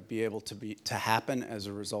that's going to be able to happen as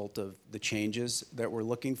a result of the changes that we're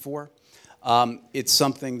looking for. it's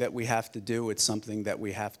something that we have to do. It's something that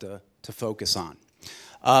we have to focus on.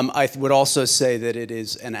 I would also say that it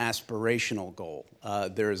is an aspirational goal.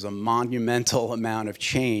 There is a monumental amount of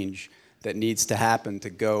change that needs to happen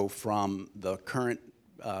to go from the current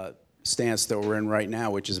stance that we're in right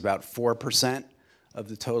now, which is about 4% of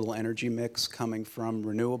the total energy mix coming from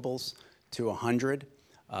renewables, to 100.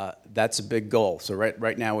 That's a big goal. So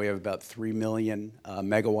right now we have about 3 million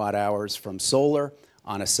megawatt hours from solar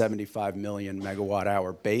on a 75 million megawatt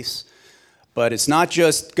hour base. But it's not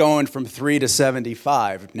just going from 3 to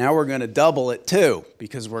 75. Now we're going to double it too,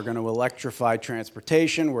 because we're going to electrify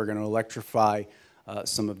transportation, we're going to electrify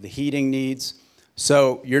some of the heating needs.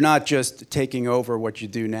 So you're not just taking over what you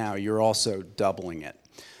do now, you're also doubling it.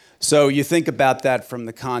 So you think about that from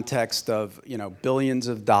the context of, billions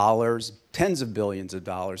of dollars, tens of billions of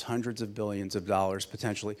dollars, hundreds of billions of dollars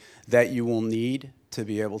potentially that you will need to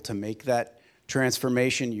be able to make that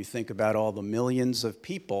transformation. You think about all the millions of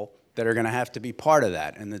people that are going to have to be part of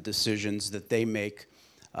that and the decisions that they make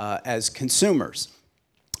as consumers.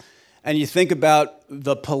 And you think about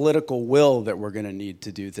the political will that we're going to need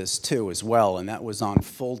to do this too as well, and that was on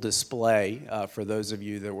full display for those of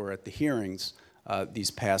you that were at the hearings these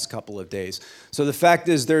past couple of days. So the fact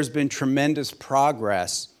is there's been tremendous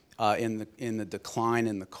progress in the decline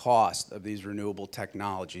in the cost of these renewable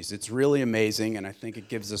technologies. It's really amazing, and I think it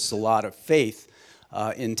gives us a lot of faith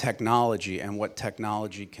in technology and what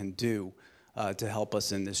technology can do to help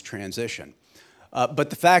us in this transition. But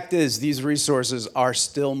the fact is these resources are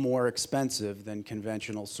still more expensive than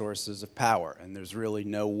conventional sources of power, and there's really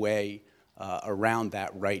no way around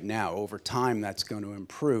that right now. Over time, that's going to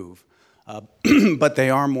improve, but they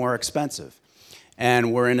are more expensive.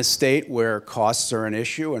 And we're in a state where costs are an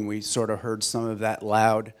issue, and we sort of heard some of that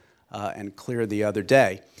loud and clear the other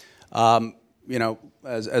day.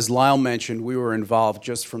 As Lyle mentioned, we were involved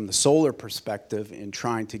just from the solar perspective in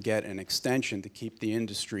trying to get an extension to keep the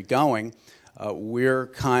industry going. We're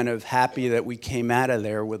kind of happy that we came out of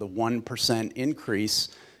there with a 1% increase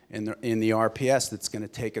in the RPS that's going to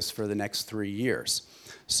take us for the next 3 years.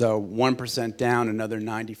 So 1% down, another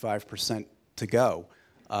 95% to go.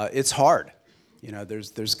 It's hard.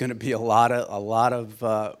 There's going to be a lot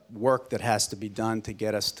of work that has to be done to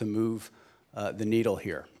get us to move the needle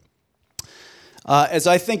here. As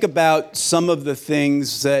I think about some of the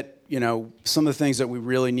things that we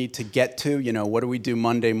really need to get to, what do we do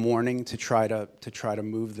Monday morning to try to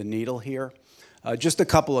move the needle here? Just a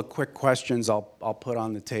couple of quick questions I'll put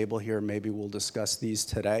on the table here. Maybe we'll discuss these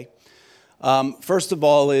today. First of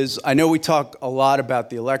all I know we talk a lot about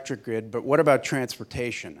the electric grid, but what about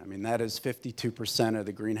transportation? I mean, that is 52% of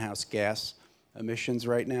the greenhouse gas emissions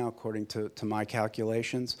right now, according to my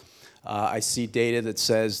calculations. I see data that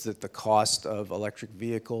says that the cost of electric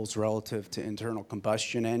vehicles relative to internal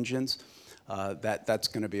combustion engines, that's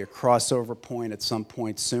going to be a crossover point at some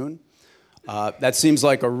point soon. That seems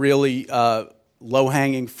like a really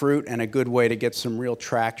low-hanging fruit and a good way to get some real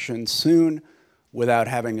traction soon without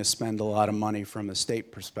having to spend a lot of money from a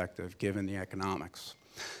state perspective, given the economics.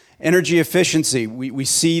 Energy efficiency, we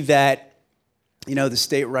see that the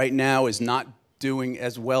state right now is not doing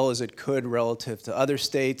as well as it could relative to other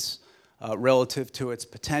states, relative to its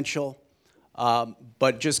potential.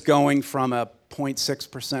 But just going from a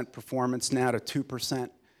 0.6% performance now to 2%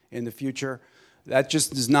 in the future, that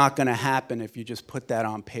just is not going to happen if you just put that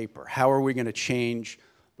on paper. How are we going to change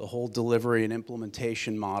the whole delivery and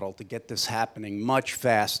implementation model to get this happening much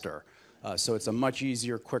faster? So it's a much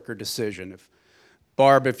easier, quicker decision.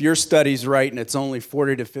 Barb, if your study's right and it's only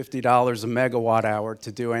 $40 to $50 a megawatt hour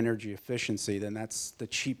to do energy efficiency, then that's the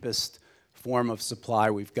cheapest form of supply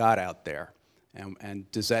we've got out there. And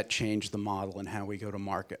does that change the model and how we go to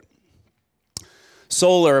market?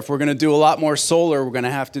 Solar, if we're going to do a lot more solar, we're going to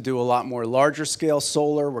have to do a lot more larger scale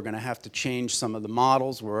solar. We're going to have to change some of the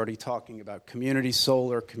models. We're already talking about community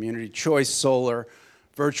solar, community choice solar,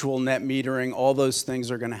 virtual net metering. All those things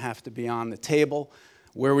are going to have to be on the table.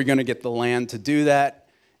 Where are we going to get the land to do that?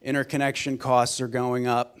 Interconnection costs are going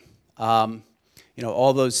up.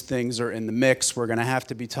 All those things are in the mix. We're going to have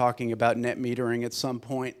to be talking about net metering at some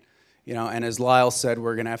point. And as Lyle said,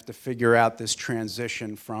 we're going to have to figure out this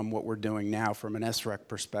transition from what we're doing now from an SREC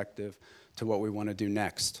perspective to what we want to do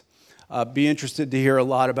next. Be interested to hear a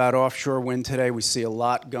lot about offshore wind today. We see a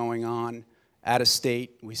lot going on out of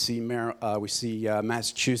state. We see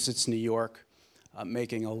Massachusetts, New York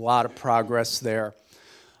making a lot of progress there.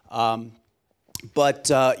 But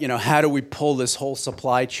how do we pull this whole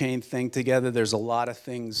supply chain thing together? There's a lot of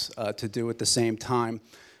things to do at the same time.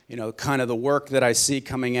 Kind of the work that I see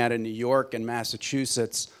coming out of New York and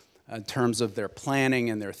Massachusetts in terms of their planning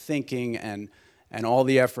and their thinking and and all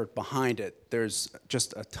the effort behind it, there's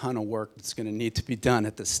just a ton of work that's going to need to be done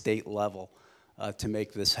at the state level to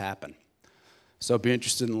make this happen. So be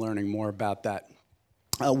interested in learning more about that.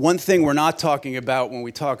 One thing we're not talking about when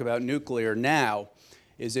we talk about nuclear now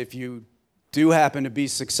is if you do happen to be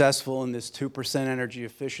successful in this 2% energy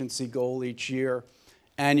efficiency goal each year,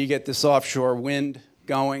 and you get this offshore wind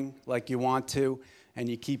going like you want to, and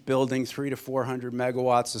you keep building 300 to 400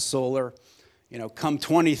 megawatts of solar, come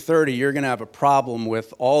 2030, you're going to have a problem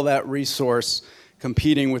with all that resource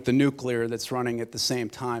competing with the nuclear that's running at the same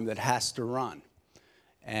time that has to run.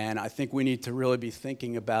 And I think we need to really be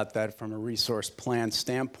thinking about that from a resource plan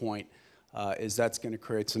standpoint, is that's going to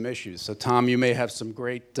create some issues. So Tom, you may have some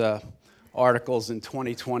great articles in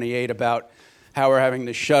 2028 about how we're having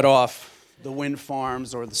to shut off the wind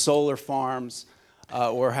farms or the solar farms,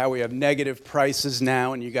 or how we have negative prices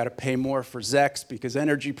now and you got to pay more for ZECs because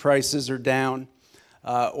energy prices are down,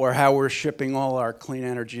 or how we're shipping all our clean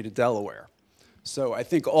energy to Delaware. So I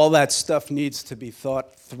think all that stuff needs to be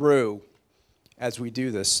thought through as we do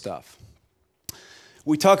this stuff.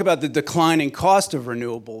 We talk about the declining cost of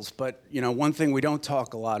renewables, but one thing we don't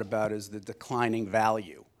talk a lot about is the declining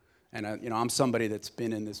value. And I'm somebody that's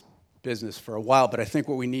been in this business for a while, but I think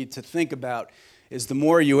what we need to think about is the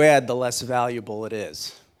more you add, the less valuable it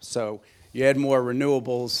is. So you add more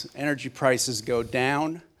renewables, energy prices go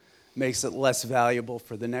down, makes it less valuable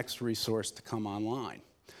for the next resource to come online.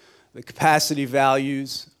 The capacity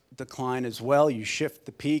values decline as well. You shift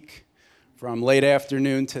the peak from late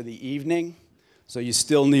afternoon to the evening, so you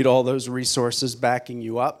still need all those resources backing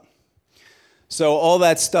you up. So all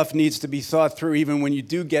that stuff needs to be thought through even when you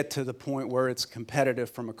do get to the point where it's competitive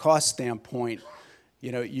from a cost standpoint.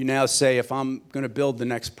 You now say, if I'm going to build the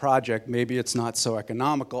next project, maybe it's not so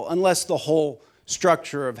economical, unless the whole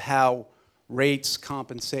structure of how rates,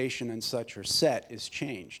 compensation, and such are set is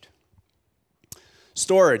changed.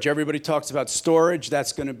 Storage, everybody talks about storage.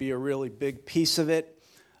 That's going to be a really big piece of it.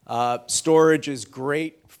 Storage is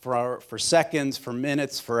great for seconds, for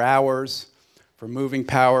minutes, for hours, for moving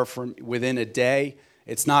power from within a day.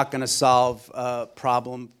 It's not going to solve a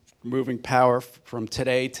problem moving power from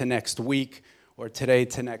today to next week or today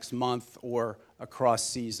to next month or across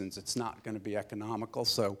seasons. It's not going to be economical.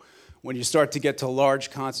 So when you start to get to large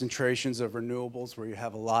concentrations of renewables where you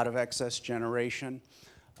have a lot of excess generation,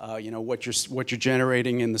 what you're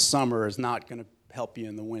generating in the summer is not going to help you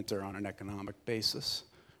in the winter on an economic basis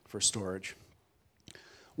for storage.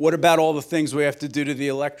 What about all the things we have to do to the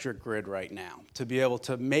electric grid right now to be able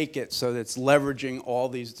to make it so that it's leveraging all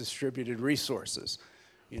these distributed resources?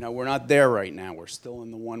 We're not there right now. We're still in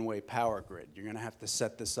the one-way power grid. You're going to have to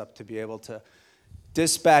set this up to be able to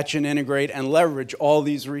dispatch and integrate and leverage all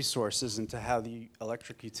these resources into how the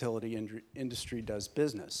electric utility industry does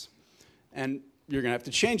business. And you're going to have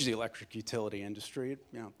to change the electric utility industry.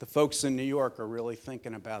 The folks in New York are really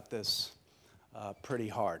thinking about this pretty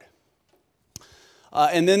hard.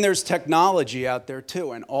 And then there's technology out there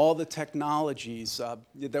too, and all the technologies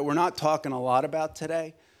that we're not talking a lot about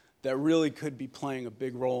today that really could be playing a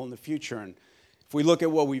big role in the future. And if we look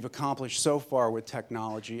at what we've accomplished so far with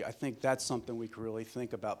technology, I think that's something we can really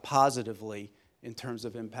think about positively in terms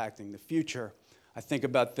of impacting the future. I think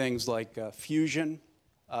about things like fusion,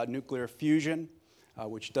 nuclear fusion,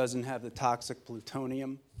 which doesn't have the toxic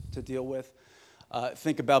plutonium to deal with.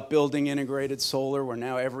 Think about building integrated solar, where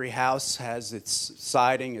now every house has its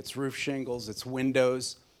siding, its roof shingles, its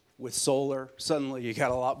windows with solar. Suddenly you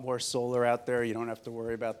got a lot more solar out there. You don't have to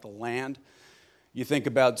worry about the land. You think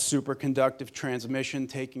about superconductive transmission,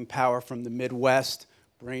 taking power from the Midwest,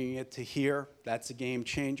 bringing it to here. That's a game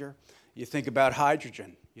changer. You think about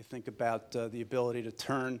hydrogen. You think about the ability to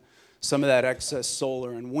turn some of that excess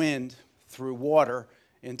solar and wind through water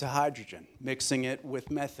into hydrogen, mixing it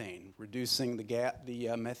with methane, reducing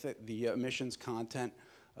the emissions content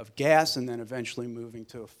of gas, and then eventually moving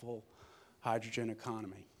to a full hydrogen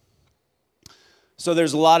economy. So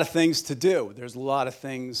there's a lot of things to do. There's a lot of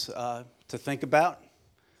things to think about,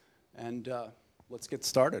 and let's get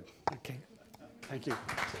started. Okay, thank you.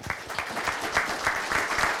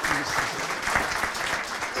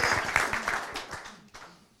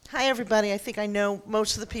 Hi, everybody. I think I know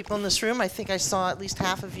most of the people in this room. I think I saw at least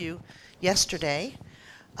half of you yesterday.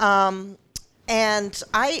 And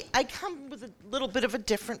I come with a little bit of a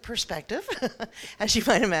different perspective, as you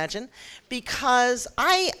might imagine, because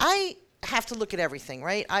I have to look at everything,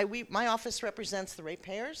 right? My office represents the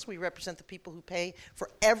ratepayers. We represent the people who pay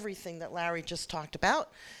for everything that Larry just talked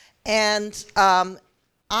about. And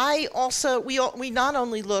we not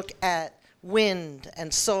only look at wind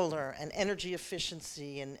and solar and energy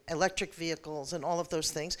efficiency and electric vehicles and all of those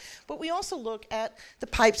things. But we also look at the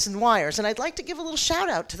pipes and wires. And I'd like to give a little shout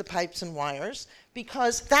out to the pipes and wires,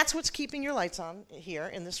 because that's what's keeping your lights on here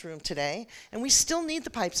in this room today. And we still need the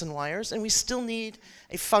pipes and wires, and we still need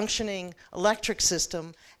a functioning electric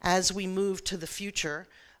system as we move to the future.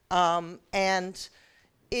 And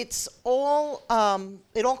it's all,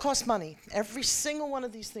 it all costs money. Every single one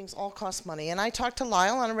of these things all costs money. And I talk to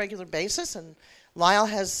Lyle on a regular basis, and Lyle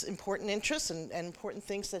has important interests and important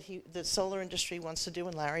things that the solar industry wants to do,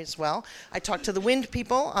 and Larry as well. I talk to the wind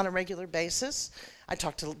people on a regular basis. I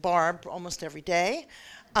talk to Barb almost every day.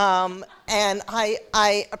 And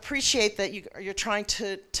I appreciate that you're trying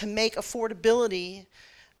to make affordability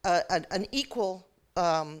an equal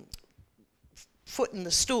foot in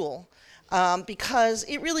the stool, because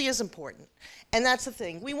it really is important. And that's the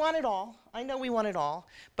thing. We want it all. I know we want it all,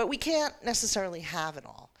 but we can't necessarily have it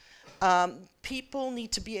all. People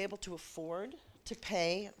need to be able to afford to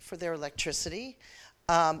pay for their electricity.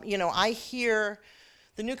 I hear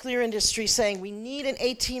the nuclear industry saying we need an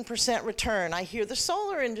 18% return. I hear the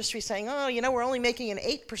solar industry saying, we're only making an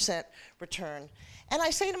 8% return. And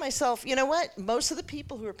I say to myself, you know what? Most of the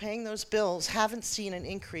people who are paying those bills haven't seen an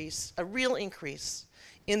increase, a real increase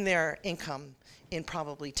in their income in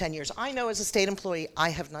probably 10 years. I know as a state employee, I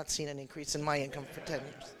have not seen an increase in my income for 10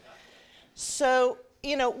 years. So,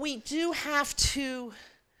 we do have to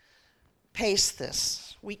pace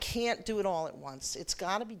this. We can't do it all at once. It's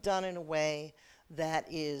got to be done in a way that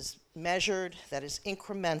is measured, that is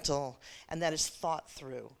incremental, and that is thought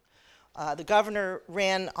through. The governor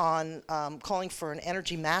ran on calling for an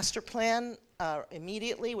energy master plan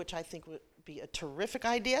immediately, which I think would be a terrific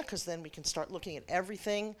idea, because then we can start looking at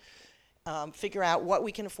everything, figure out what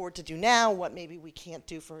we can afford to do now, what maybe we can't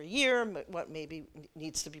do for a year, what maybe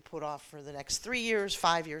needs to be put off for the next 3 years,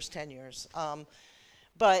 5 years, 10 years.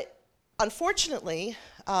 But unfortunately,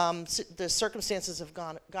 the circumstances have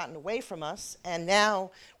gotten away from us, and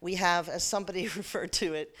now we have, as somebody referred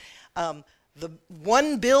to it, the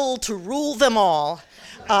one bill to rule them all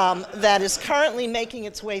that is currently making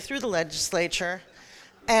its way through the legislature.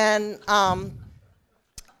 And,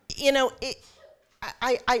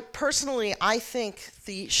 I personally, I think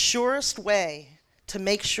the surest way to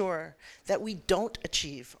make sure that we don't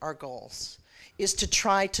achieve our goals is to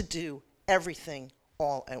try to do everything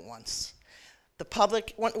all at once. The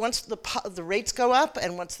public, once the rates go up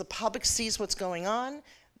and once the public sees what's going on,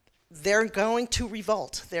 they're going to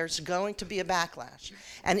revolt. There's going to be a backlash.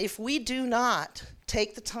 And if we do not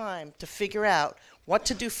take the time to figure out what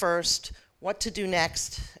to do first, what to do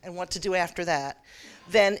next, and what to do after that,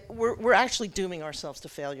 then we're actually dooming ourselves to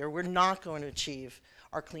failure. We're not going to achieve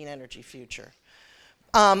our clean energy future.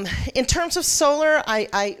 In terms of solar,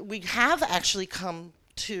 we have actually come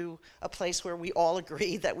to a place where we all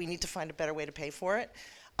agree that we need to find a better way to pay for it.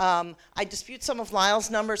 I dispute some of Lyle's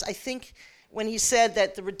numbers. I think when he said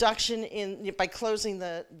that the reduction by closing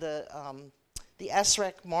the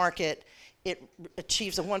SREC market, it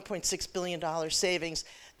achieves a $1.6 billion savings,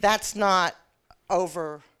 that's not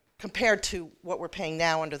over compared to what we're paying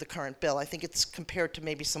now under the current bill. I think it's compared to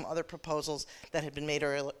maybe some other proposals that had been made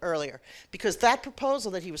earlier. Because that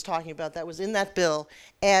proposal that he was talking about that was in that bill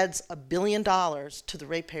adds $1 billion to the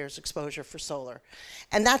ratepayers' exposure for solar.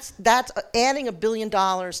 And that's adding $1 billion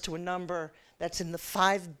to a number that's in the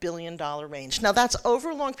 $5 billion range. Now that's over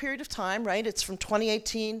a long period of time, right? It's from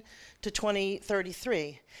 2018 to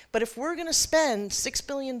 2033. But if we're gonna spend $6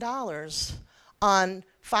 billion on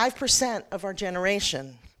 5% of our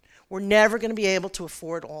generation, we're never going to be able to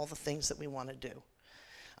afford all the things that we want to do.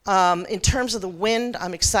 In terms of the wind,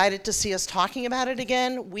 I'm excited to see us talking about it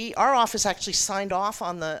again. Our office actually signed off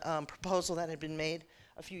on the proposal that had been made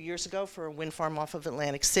a few years ago for a wind farm off of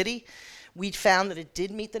Atlantic City. We found that it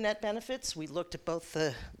did meet the net benefits. We looked at both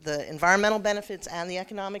the environmental benefits and the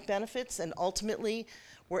economic benefits, and ultimately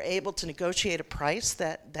were able to negotiate a price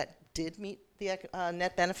that did meet the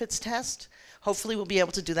net benefits test. Hopefully we'll be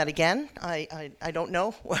able to do that again. I don't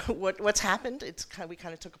know what's happened. We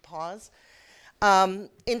kind of took a pause.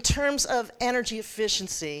 In terms of energy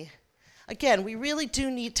efficiency, again, we really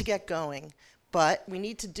do need to get going, but we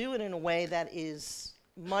need to do it in a way that is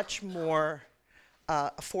much more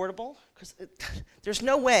affordable, because there's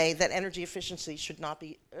no way that energy efficiency should not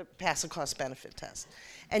be pass a cost-benefit test.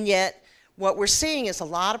 And yet, what we're seeing is a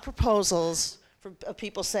lot of proposals for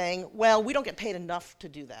people saying, well, we don't get paid enough to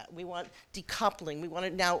do that. We want decoupling. We want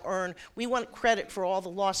to now we want credit for all the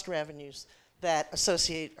lost revenues that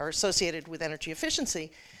are associated with energy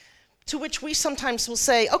efficiency. to which we sometimes will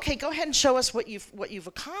say, okay, go ahead and show us what you've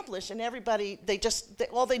accomplished, and everybody,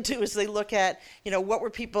 all they do is they look at, what were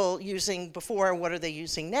people using before and what are they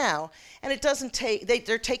using now, and it doesn't take,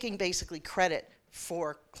 they're taking basically credit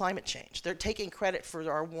for climate change. They're taking credit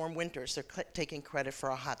for our warm winters. They're taking credit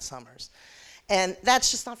for our hot summers. And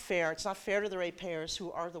that's just not fair. It's not fair to the ratepayers,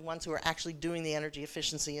 who are the ones who are actually doing the energy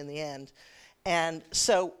efficiency in the end. And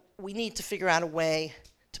so we need to figure out a way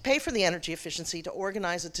to pay for the energy efficiency, to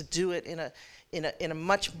organize it, to do it in a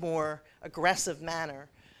much more aggressive manner.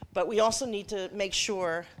 But we also need to make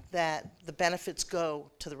sure that the benefits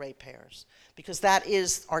go to the ratepayers, because that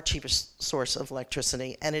is our cheapest source of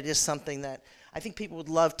electricity, and it is something that I think people would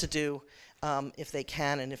love to do if they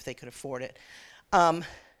can and if they could afford it.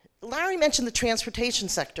 Larry mentioned the transportation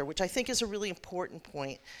sector, which I think is a really important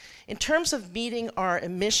point. In terms of meeting our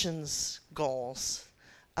emissions goals,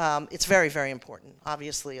 it's very, very important.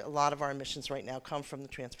 Obviously, a lot of our emissions right now come from the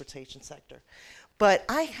transportation sector. But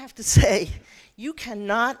I have to say, you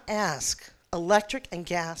cannot ask electric and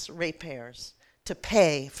gas ratepayers to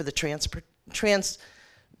pay for the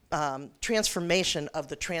transformation of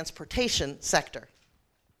the transportation sector.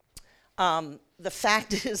 The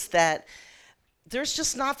fact is that there's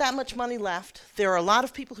just not that much money left. There are a lot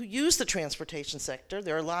of people who use the transportation sector.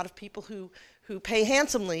 There are a lot of people who pay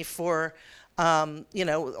handsomely for,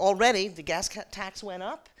 already the gas tax went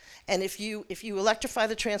up. And if you electrify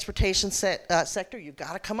the transportation sector, you've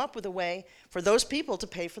got to come up with a way for those people to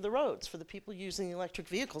pay for the roads, for the people using the electric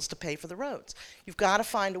vehicles to pay for the roads. You've got to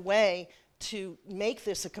find a way to make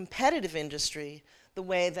this a competitive industry the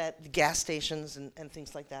way that the gas stations and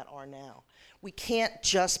things like that are now. We can't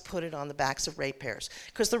just put it on the backs of ratepayers,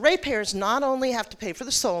 because the ratepayers not only have to pay for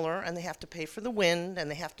the solar, and they have to pay for the wind,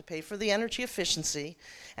 and they have to pay for the energy efficiency,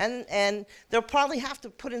 and they'll probably have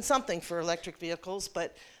to put in something for electric vehicles,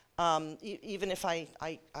 but even if I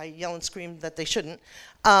yell and scream that they shouldn't.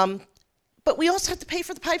 But we also have to pay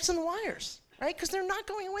for the pipes and the wires, right? Because they're not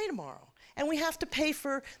going away tomorrow. And we have to pay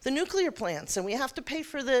for the nuclear plants, and we have to pay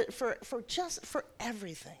for for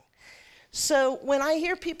everything. So when I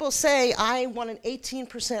hear people say, I want an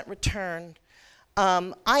 18% return,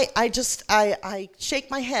 I shake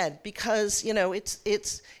my head, because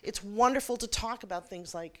it's wonderful to talk about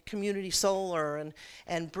things like community solar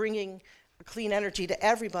and bringing clean energy to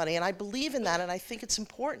everybody, and I believe in that, and I think it's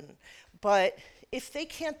important. But if they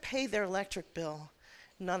can't pay their electric bill,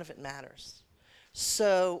 none of it matters.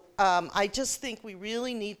 So I just think we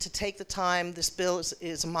really need to take the time. This bill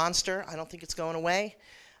is a monster. I don't think it's going away.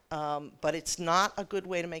 But it's not a good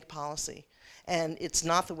way to make policy. And it's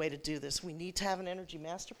not the way to do this. We need to have an energy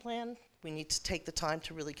master plan. We need to take the time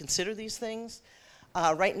to really consider these things.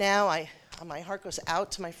 Right now, my heart goes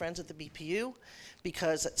out to my friends at the BPU,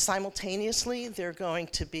 because simultaneously they're going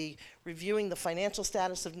to be reviewing the financial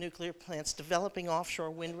status of nuclear plants, developing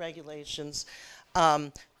offshore wind regulations,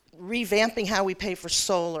 revamping how we pay for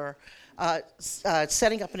solar,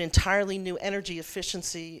 setting up an entirely new energy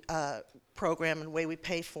efficiency program and way we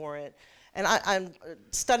pay for it. And I'm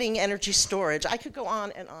studying energy storage. I could go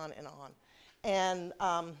on and on and on. And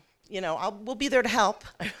we'll be there to help.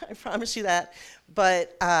 I promise you that.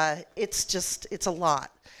 But it's a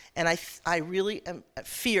lot. And I really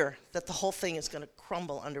fear that the whole thing is going to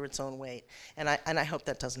crumble under its own weight. And I hope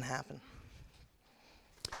that doesn't happen.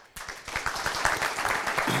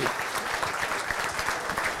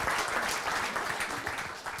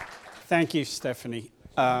 Thank you, Stephanie.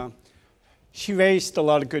 She raised a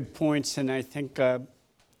lot of good points, and I think other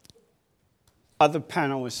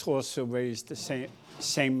panelists also raised the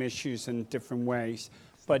same issues in different ways.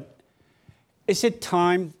 But is it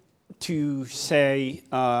time to say,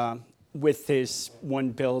 with this one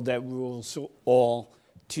bill that rules all,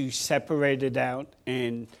 to separate it out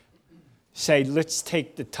and say, let's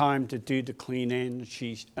take the time to do the clean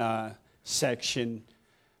energy section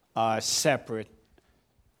separate?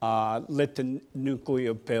 Let the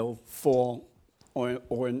nuclear bill fall or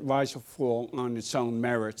rise or fall on its own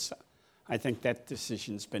merits. I think that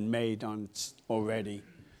decision's been made on already.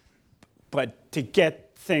 But to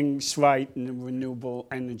get things right in the renewable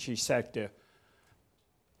energy sector,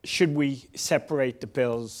 should we separate the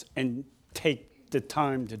bills and take the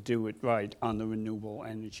time to do it right on the renewable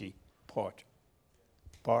energy part?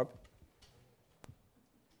 Barb?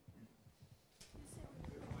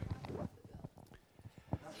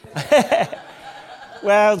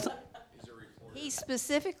 Well, he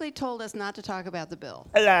specifically told us not to talk about the bill.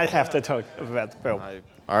 I have to talk about the bill. I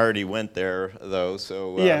already went there, though,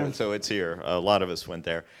 so so it's here. A lot of us went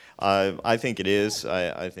there. I think it is.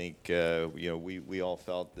 I think we all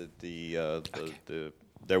felt that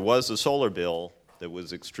there was a solar bill that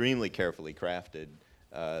was extremely carefully crafted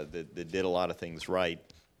that did a lot of things right.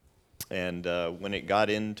 And when it got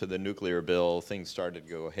into the nuclear bill, things started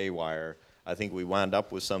to go haywire. I think we wound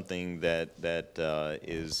up with something that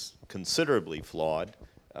is considerably flawed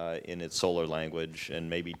in its solar language, and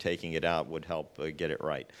maybe taking it out would help get it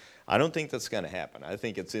right. I don't think that's going to happen. I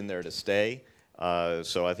think it's in there to stay.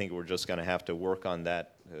 So I think we're just going to have to work on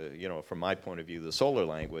that, from my point of view, the solar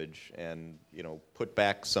language, and put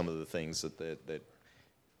back some of the things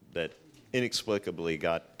that inexplicably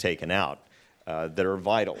got taken out that are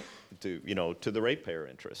vital to the ratepayer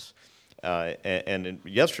interests. And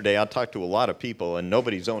yesterday I talked to a lot of people, and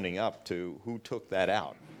nobody's owning up to who took that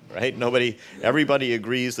out, right? Everybody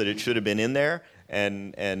agrees that it should have been in there,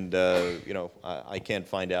 and I can't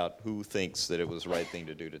find out who thinks that it was the right thing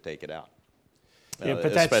to do to take it out. Yeah,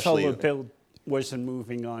 but that solar bill wasn't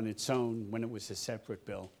moving on its own when it was a separate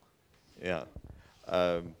bill. Yeah.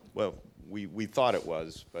 Well, we thought it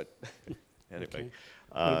was, but anyway.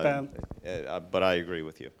 Okay. But I agree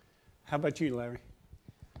with you. How about you, Larry?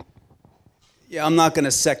 Yeah, I'm not going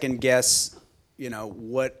to second guess,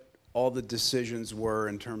 what all the decisions were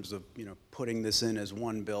in terms of, putting this in as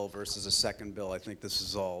one bill versus a second bill. I think this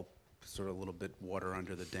is all sort of a little bit water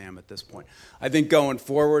under the dam at this point. I think going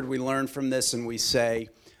forward, we learn from this and we say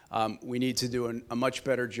we need to do a much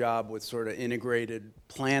better job with sort of integrated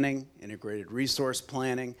planning, integrated resource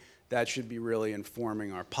planning. That should be really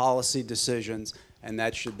informing our policy decisions, and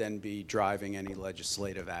that should then be driving any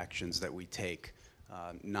legislative actions that we take,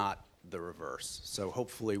 not the reverse. So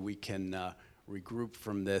hopefully we can regroup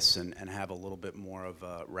from this and have a little bit more of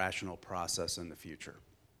a rational process in the future.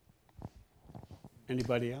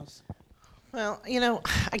 Anybody else? Well,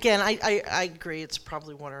 again, I agree. It's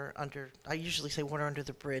probably water under. I usually say water under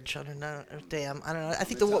the bridge, under a dam. I don't know. I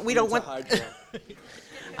think we don't want.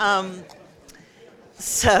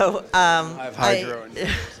 So. I have hydro.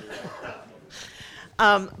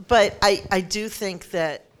 But I do think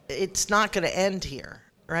that it's not going to end here,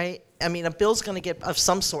 right? I mean, a bill's going to get of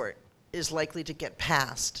some sort is likely to get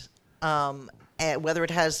passed. And whether it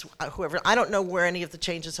has whoever, I don't know where any of the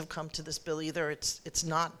changes have come to this bill either. It's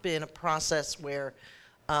not been a process where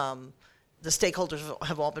the stakeholders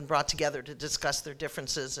have all been brought together to discuss their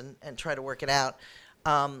differences and try to work it out.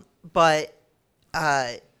 But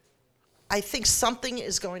I think something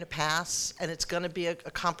is going to pass, and it's going to be a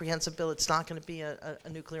comprehensive bill. It's not going to be a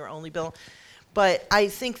nuclear-only bill. But I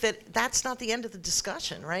think that that's not the end of the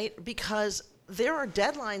discussion, right? Because there are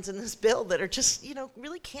deadlines in this bill that are just,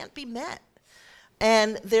 really can't be met.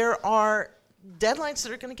 And there are deadlines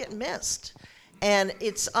that are going to get missed. And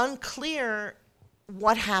it's unclear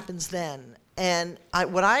what happens then. And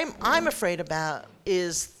what I'm afraid about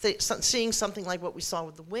is seeing something like what we saw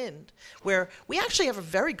with the wind, where we actually have a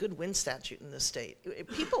very good wind statute in this state.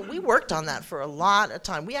 We worked on that for a lot of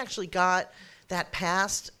time. We actually got that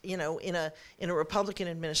passed, in a Republican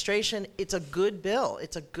administration. It's a good bill.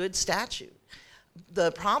 It's a good statute.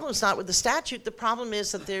 The problem is not with the statute. The problem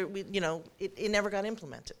is that it never got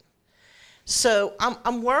implemented. So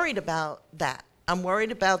I'm worried about that. I'm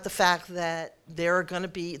worried about the fact that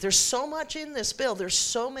there's so much in this bill. There's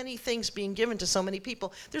so many things being given to so many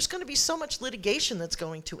people. There's going to be so much litigation that's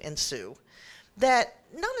going to ensue that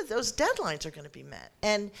none of those deadlines are going to be met.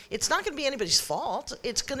 And it's not going to be anybody's fault.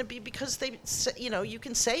 It's going to be because you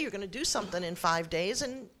can say you're going to do something in 5 days,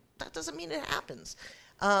 and that doesn't mean it happens.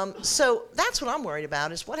 So that's what I'm worried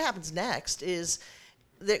about, is what happens next, is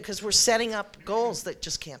that because we're setting up goals that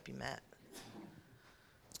just can't be met.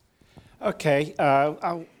 Okay,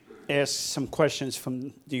 I'll ask some questions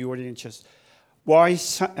from the audience. Why,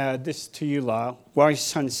 this to you, Lyle, why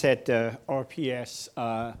sunset RPS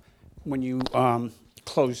when you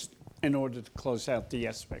in order to close out the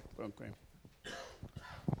SREC program?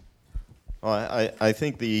 Well, I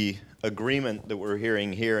think the agreement that we're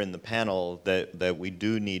hearing here in the panel that we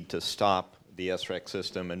do need to stop the SREC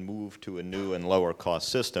system and move to a new and lower cost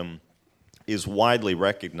system is widely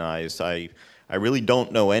recognized. I really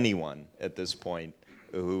don't know anyone at this point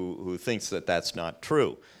who thinks that that's not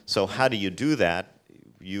true. So how do you do that?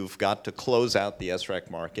 You've got to close out the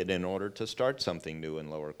SREC market in order to start something new and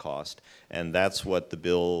lower cost. And that's what the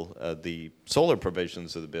bill, the solar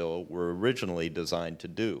provisions of the bill were originally designed to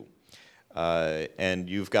do. And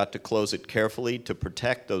you've got to close it carefully to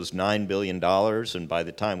protect those $9 billion, and by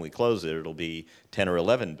the time we close it, it'll be $10 or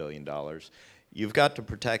 $11 billion. You've got to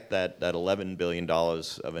protect that $11 billion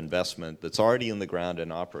of investment that's already in the ground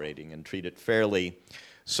and operating, and treat it fairly.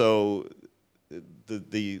 So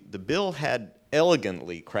the bill had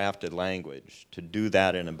elegantly crafted language to do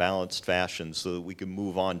that in a balanced fashion so that we can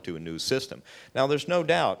move on to a new system. Now, there's no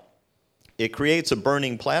doubt it creates a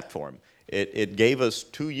burning platform. It gave us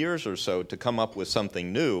 2 years or so to come up with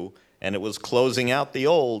something new, and it was closing out the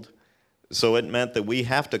old. So it meant that we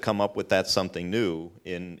have to come up with that something new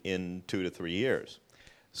in 2 to 3 years.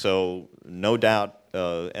 So no doubt,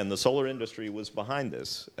 and the solar industry was behind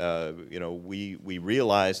this. We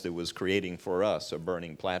realized it was creating for us a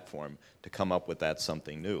burning platform to come up with that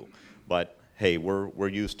something new. But hey, we're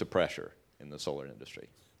used to pressure in the solar industry.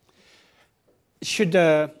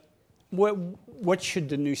 What should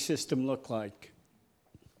the new system look like?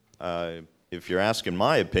 If you're asking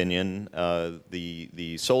my opinion,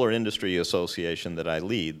 the Solar Industry Association that I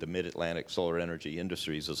lead, the Mid-Atlantic Solar Energy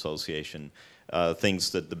Industries Association, thinks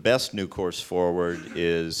that the best new course forward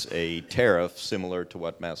is a tariff similar to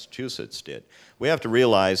what Massachusetts did. We have to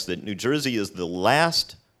realize that New Jersey is the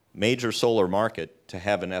last major solar market to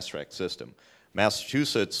have an SREC system.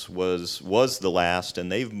 Massachusetts was the last,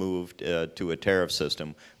 and they've moved to a tariff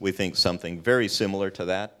system. We think something very similar to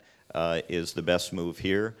that is the best move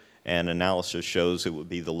here, and analysis shows it would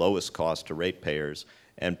be the lowest cost to ratepayers,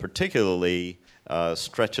 and particularly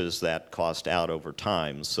stretches that cost out over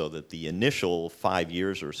time so that the initial 5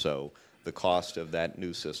 years or so, the cost of that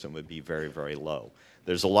new system would be very, very low.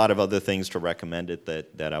 There's a lot of other things to recommend it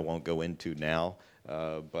that I won't go into now,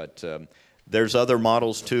 but there's other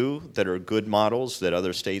models too that are good models that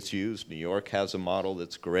other states use. New York has a model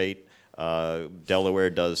that's great. Delaware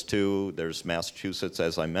does too. There's Massachusetts,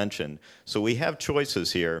 as I mentioned. So we have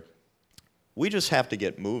choices here. We just have to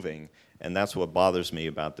get moving, and that's what bothers me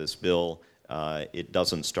about this bill. It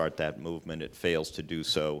doesn't start that movement. It fails to do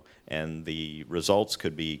so, and the results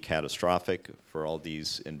could be catastrophic for all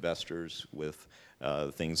these investors with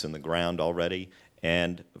things in the ground already,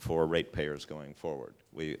 and for ratepayers going forward.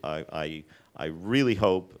 I really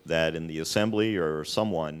hope that in the Assembly or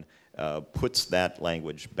someone puts that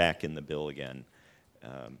language back in the bill again.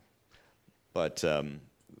 But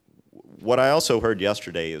what I also heard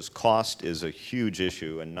yesterday is cost is a huge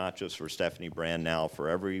issue, and not just for Stephanie Brand now, for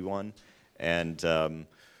everyone. And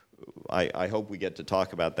I hope we get to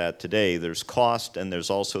talk about that today. There's cost, and there's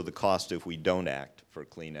also the cost if we don't act for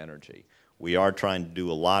clean energy. We are trying to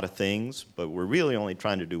do a lot of things, but we're really only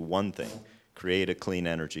trying to do one thing, create a clean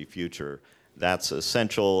energy future. That's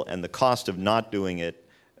essential, and the cost of not doing it,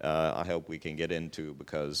 I hope we can get into,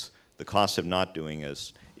 because the cost of not doing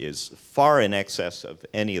it is far in excess of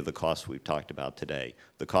any of the costs we've talked about today.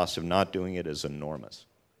 The cost of not doing it is enormous.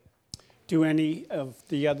 Do any of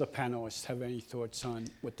the other panelists have any thoughts on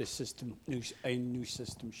what the system, a new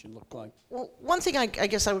system should look like? Well, one thing I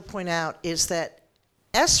guess I would point out is that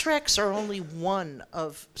SRECs are only one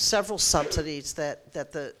of several subsidies that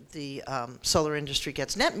the solar industry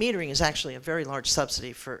gets. Net metering is actually a very large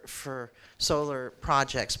subsidy for solar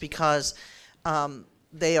projects because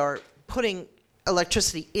they are putting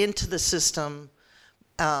electricity into the system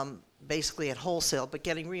basically at wholesale, but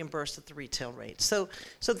getting reimbursed at the retail rate. So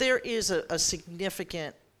there is a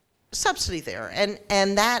significant subsidy there,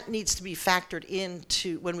 and that needs to be factored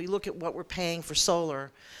into when we look at what we're paying for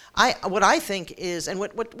solar. What I think is, and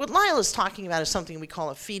what Lyle is talking about is something we call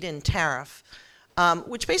a feed-in tariff,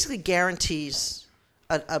 which basically guarantees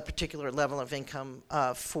a particular level of income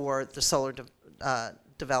for the solar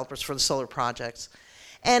developers, for the solar projects.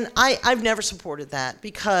 And I've never supported that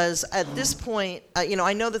because at this point,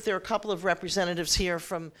 I know that there are a couple of representatives here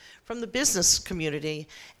from the business community,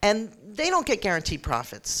 and they don't get guaranteed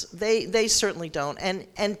profits. They certainly don't.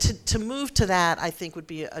 And to move to that, I think, would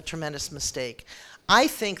be a tremendous mistake. I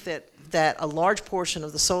think that a large portion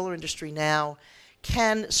of the solar industry now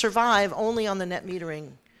can survive only on the net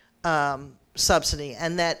metering subsidy,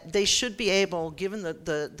 and that they should be able, given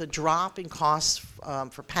the drop in costs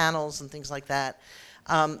for panels and things like that,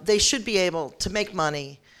 they should be able to make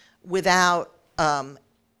money without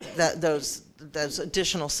those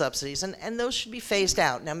additional subsidies, and those should be phased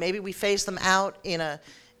out. Now, maybe we phase them out in a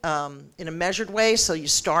measured way. So you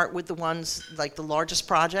start with the ones like the largest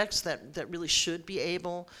projects that really should be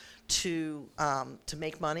able to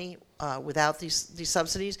make money without these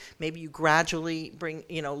subsidies. Maybe you gradually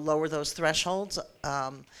lower those thresholds,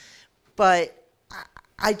 but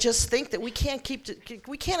I just think that we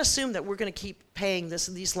can't assume that we're going to keep paying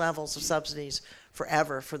these levels of subsidies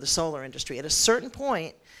forever for the solar industry. At a certain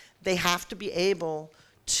point, they have to be able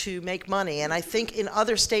to make money. And I think in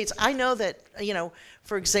other states, I know that,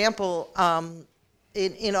 for example,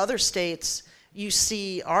 in other states, you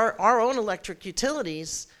see our own electric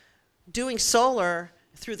utilities doing solar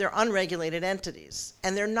through their unregulated entities.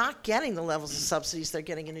 And they're not getting the levels of subsidies they're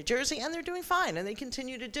getting in New Jersey, and they're doing fine, and they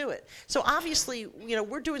continue to do it. So obviously,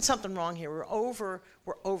 we're doing something wrong here. We're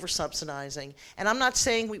over subsidizing. And I'm not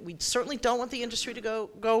saying we certainly don't want the industry to go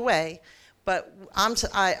away, But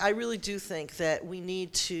I really do think that we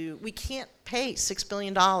can't pay $6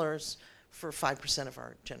 billion for 5% of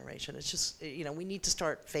our generation. It's just, we need to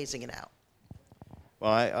start phasing it out.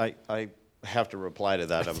 Well, I have to reply to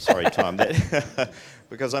that. I'm sorry, Tom,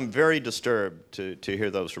 because I'm very disturbed to hear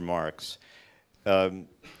those remarks. The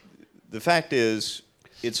fact is,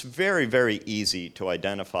 it's very, very easy to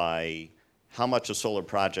identify how much a solar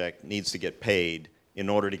project needs to get paid in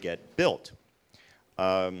order to get built.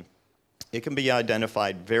 It can be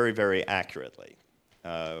identified very, very accurately.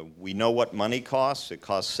 We know what money costs. It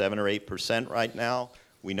costs 7 or 8% right now.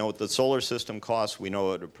 We know what the solar system costs. We know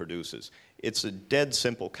what it produces. It's a dead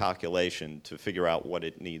simple calculation to figure out what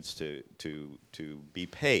it needs to be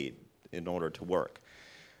paid in order to work.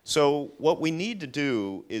 So what we need to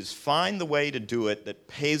do is find the way to do it that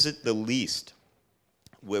pays it the least.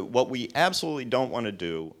 What we absolutely don't want to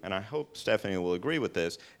do, and I hope Stephanie will agree with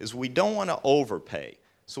this, is we don't want to overpay.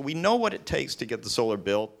 So we know what it takes to get the solar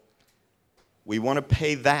built. We want to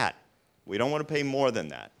pay that. We don't want to pay more than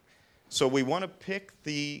that. So we want to pick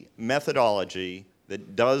the methodology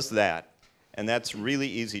that does that, and that's really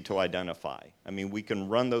easy to identify. I mean, we can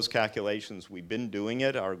run those calculations. We've been doing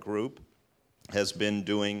it. Our group has been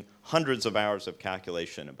doing hundreds of hours of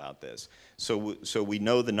calculation about this. So we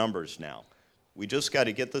know the numbers now. We just got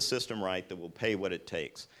to get the system right that will pay what it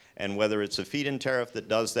takes. And whether it's a feed-in tariff that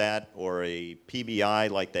does that or a PBI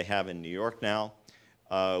like they have in New York now,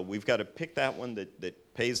 we've got to pick that one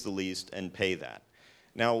that pays the least and pay that.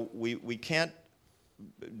 Now, we can't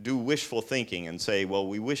do wishful thinking and say, well,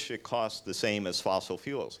 we wish it cost the same as fossil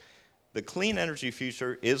fuels. The clean energy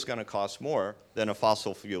future is going to cost more than a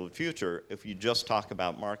fossil fuel future if you just talk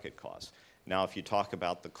about market costs. Now, if you talk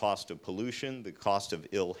about the cost of pollution, the cost of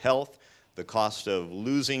ill health, the cost of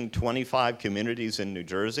losing 25 communities in New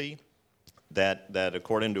Jersey that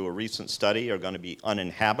according to a recent study, are going to be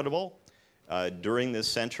uninhabitable during this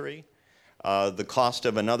century, the cost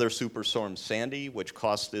of another Superstorm Sandy, which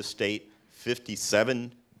cost this state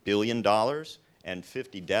 $57 billion and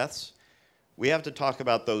 50 deaths. We have to talk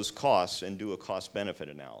about those costs and do a cost-benefit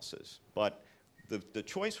analysis. But the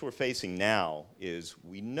choice we're facing now is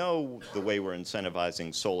we know the way we're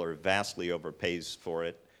incentivizing solar vastly overpays for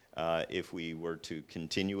it if we were to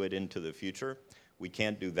continue it into the future. We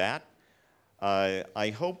can't do that.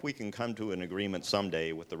 I hope we can come to an agreement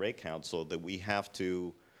someday with the Rate Council that we have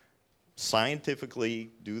to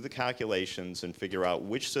scientifically do the calculations and figure out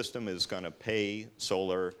which system is going to pay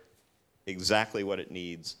solar exactly what it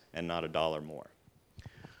needs and not $1 more.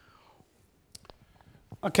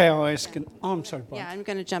 Okay, I'll ask. I'm sorry, Bob. Yeah, I'm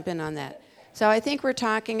going to jump in on that. So I think we're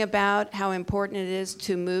talking about how important it is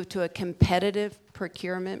to move to a competitive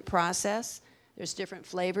procurement process. There's different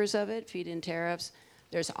flavors of it, feed-in tariffs,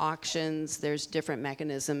 there's auctions, there's different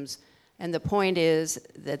mechanisms. And the point is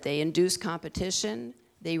that they induce competition,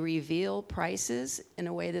 they reveal prices in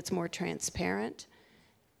a way that's more transparent,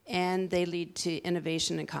 and they lead to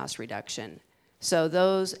innovation and cost reduction. So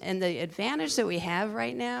those, and the advantage that we have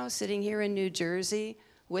right now, sitting here in New Jersey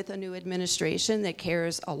with a new administration that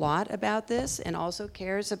cares a lot about this and also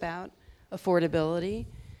cares about affordability,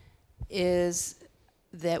 is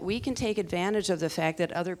that we can take advantage of the fact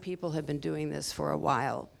that other people have been doing this for a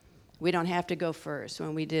while. We don't have to go first.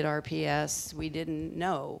 When we did RPS, we didn't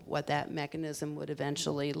know what that mechanism would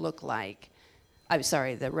eventually look like. I'm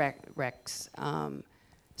sorry, the RECs.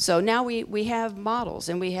 So now we have models,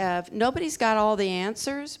 and nobody's got all the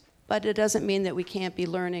answers, but it doesn't mean that we can't be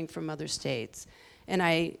learning from other states. And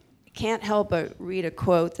I can't help but read a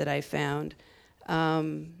quote that I found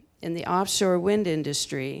in the offshore wind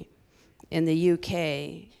industry in the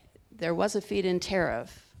UK. There was a feed-in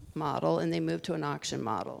tariff model, and they moved to an auction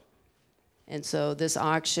model. And so this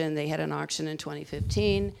auction, they had an auction in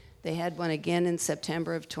 2015. They had one again in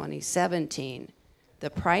September of 2017. The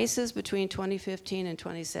prices between 2015 and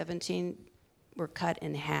 2017 were cut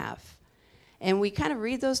in half. And we kind of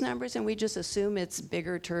read those numbers and we just assume it's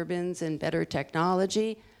bigger turbines and better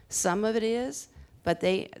technology. Some of it is, but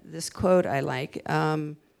this quote I like,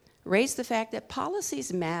 raised the fact that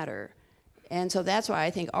policies matter. And so that's why I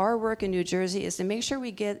think our work in New Jersey is to make sure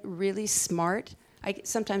we get really smart. I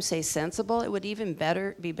sometimes say sensible. It would even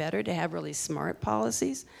be better to have really smart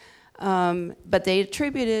policies. But they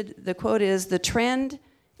attributed, the quote is, the trend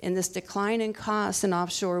in this decline in costs in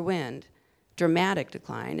offshore wind, dramatic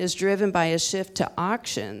decline, is driven by a shift to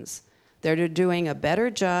auctions that are doing a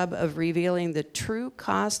better job of revealing the true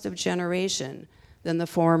cost of generation than the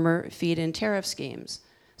former feed-in tariff schemes.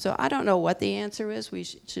 So I don't know what the answer is. We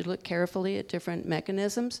should look carefully at different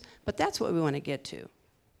mechanisms, but that's what we want to get to.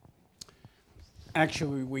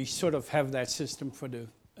 Actually, we sort of have that system for the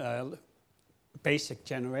basic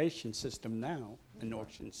generation system now, an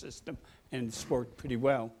auction system, and it's worked pretty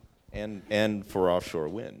well. And for offshore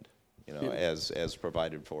wind, as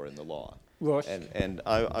provided for in the law. Ross? And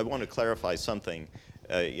I want to clarify something.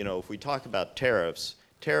 If we talk about tariffs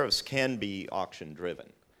can be auction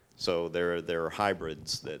driven. So there are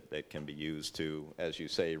hybrids that can be used to, as you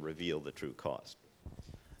say, reveal the true cost.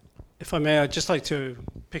 If I may, I'd just like to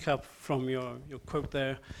pick up from your quote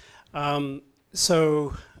there.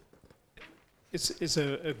 So it's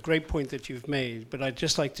a great point that you've made, but I'd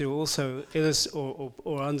just like to also illustrate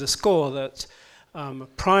or underscore that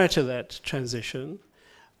prior to that transition,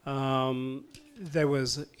 there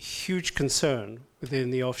was huge concern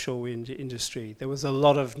within the offshore wind industry. There was a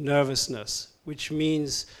lot of nervousness, which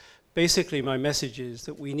means basically my message is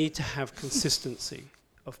that we need to have consistency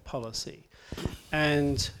of policy.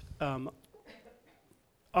 And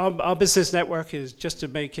our business network is, just to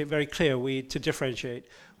make it very clear, to differentiate,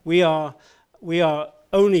 we are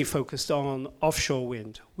only focused on offshore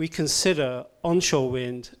wind. We consider onshore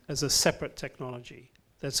wind as a separate technology.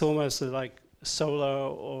 That's almost like solar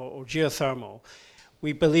or geothermal.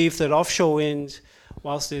 We believe that offshore wind,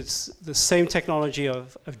 whilst it's the same technology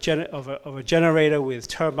of a generator with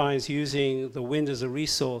turbines using the wind as a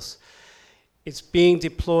resource, it's being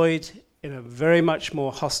deployed in a very much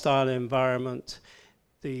more hostile environment.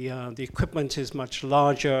 The equipment is much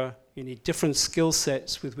larger. You need different skill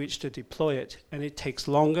sets with which to deploy it, and it takes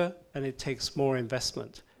longer and it takes more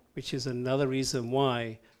investment, which is another reason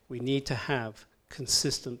why we need to have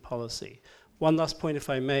consistent policy. One last point, if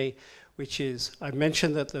I may, which is, I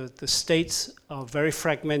mentioned that the states are very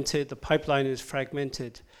fragmented, the pipeline is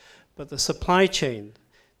fragmented, but the supply chain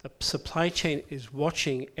is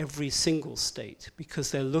watching every single state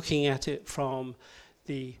because they're looking at it from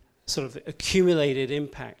the sort of accumulated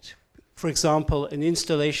impact. For example, an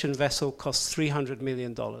installation vessel costs $300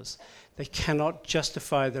 million. They cannot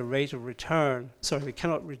justify the rate of return, they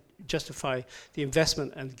cannot justify the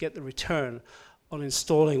investment and get the return on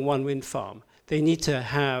installing one wind farm. They need to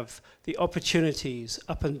have the opportunities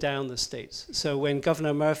up and down the states. So when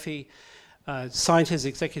Governor Murphy signed his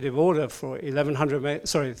executive order for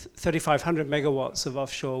 3,500 megawatts of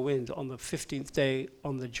offshore wind on the 15th day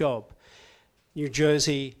on the job, New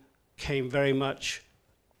Jersey came very much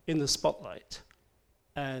in the spotlight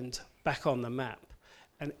and back on the map.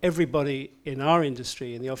 And everybody in our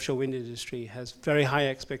industry, in the offshore wind industry, has very high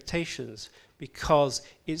expectations because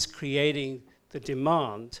it's creating the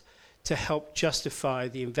demand to help justify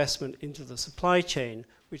the investment into the supply chain,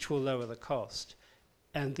 which will lower the cost.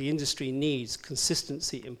 And the industry needs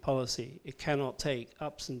consistency in policy. It cannot take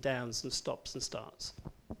ups and downs and stops and starts.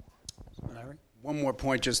 Larry? One more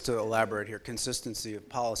point just to elaborate here, consistency of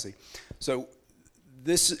policy. So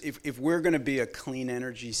this, if we're going to be a clean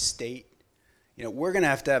energy state, we're going to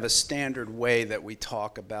have a standard way that we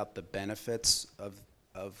talk about the benefits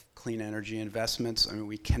of clean energy investments. I mean,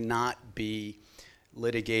 we cannot be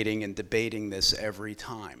litigating and debating this every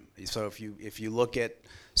time. So if you look at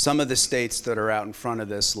some of the states that are out in front of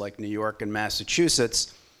this, like New York and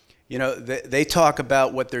Massachusetts, they talk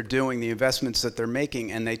about what they're doing, the investments that they're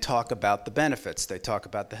making, and they talk about the benefits. They talk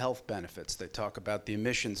about the health benefits. They talk about the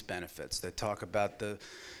emissions benefits. They talk about the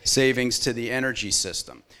savings to the energy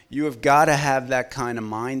system. You have got to have that kind of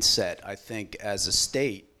mindset, I think, as a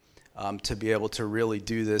state to be able to really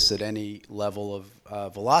do this at any level of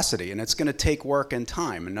velocity. And it's going to take work and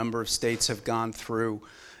time. A number of states have gone through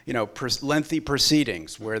lengthy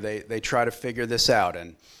proceedings where they try to figure this out.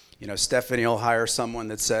 And Stephanie will hire someone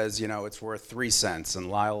that says, it's worth 3 cents, and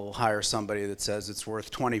Lyle will hire somebody that says it's worth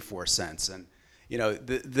 24 cents. And,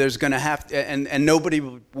 there's going to have to, and nobody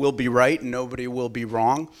will be right and nobody will be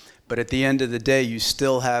wrong. But at the end of the day, you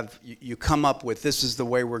still have, you come up with, this is the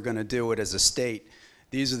way we're going to do it as a state.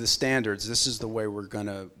 These are the standards. This is the way we're going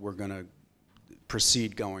to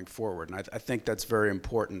proceed going forward. And I think that's very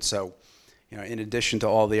important. So, in addition to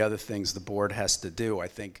all the other things the board has to do, I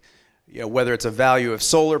think, whether it's a value of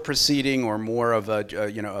solar proceeding or more of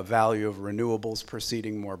a value of renewables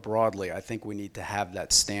proceeding more broadly, I think we need to have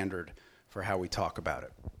that standard for how we talk about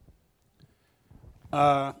it.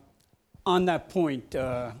 On that point,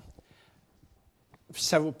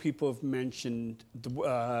 several people have mentioned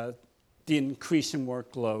the increasing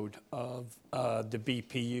workload of the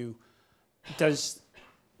BPU. Does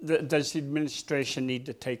the administration need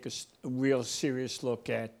to take a real serious look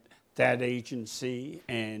at that agency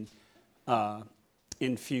and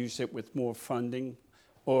infuse it with more funding,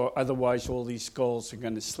 or otherwise all these goals are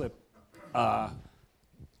going to slip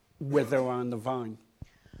wither on the vine?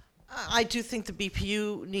 I do think the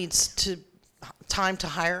BPU needs to time to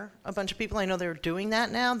hire a bunch of people. I know they're doing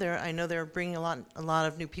that now. I know they're bringing a lot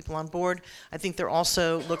of new people on board. I think they're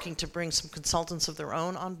also looking to bring some consultants of their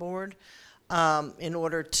own on board in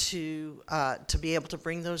order to be able to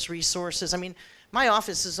bring those resources. I mean, my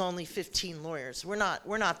office is only 15 lawyers. We're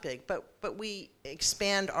not big, but we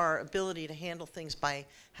expand our ability to handle things by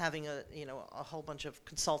having a whole bunch of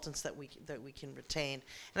consultants that we can retain.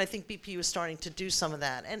 And I think BPU is starting to do some of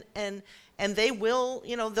that. And they will,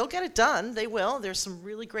 they'll get it done. They will. There's some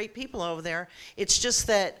really great people over there. It's just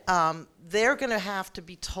that they're going to have to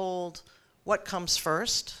be told what comes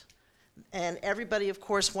first. And everybody, of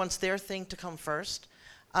course, wants their thing to come first.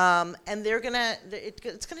 And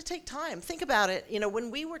it's gonna take time. Think about it.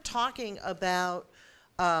 When we were talking about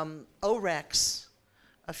ORECs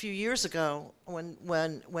a few years ago,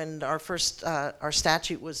 when our first our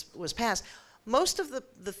statute was passed, most of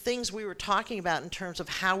the things we were talking about in terms of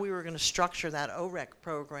how we were going to structure that OREC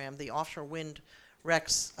program, the offshore wind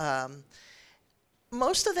RECs,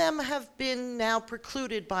 most of them have been now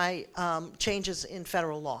precluded by changes in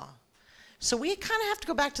federal law. So we kind of have to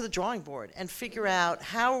go back to the drawing board and figure out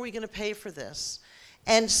how are we going to pay for this.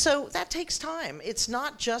 And so that takes time. It's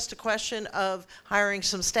not just a question of hiring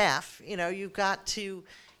some staff. You've got to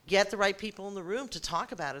get the right people in the room to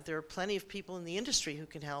talk about it. There are plenty of people in the industry who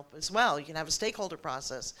can help as well. You can have a stakeholder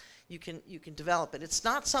process. You can develop it. It's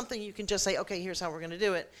not something you can just say, okay, here's how we're going to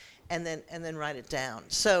do it, and then write it down.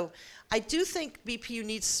 So I do think BPU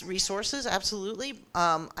needs resources, absolutely.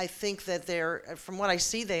 I think that from what I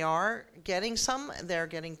see, they are getting some. They're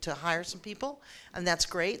getting to hire some people, and that's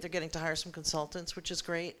great. They're getting to hire some consultants, which is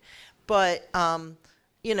great. But there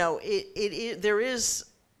is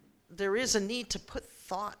a need to put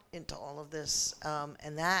thought into all of this,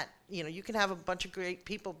 and that you can have a bunch of great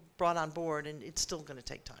people brought on board, and it's still going to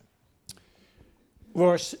take time.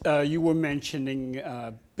 Ross, you were mentioning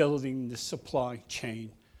building the supply chain.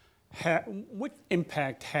 What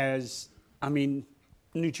impact has,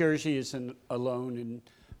 New Jersey isn't alone in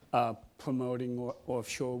promoting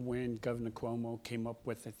offshore wind. Governor Cuomo came up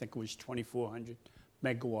with, I think it was 2,400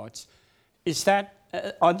 megawatts.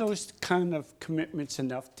 Are those kind of commitments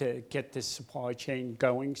enough to get this supply chain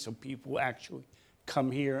going so people actually come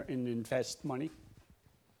here and invest money?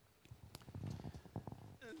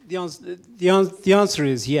 The answer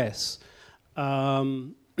is yes. But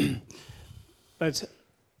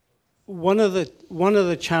one of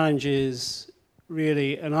the challenges,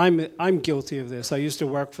 really, and I'm guilty of this. I used to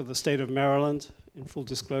work for the state of Maryland, in full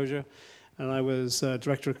disclosure, and I was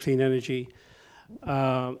director of clean energy.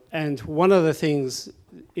 And one of the things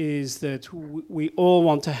is that we all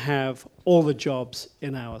want to have all the jobs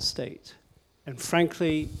in our state, and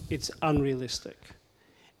frankly, it's unrealistic,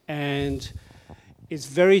 and it's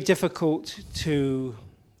very difficult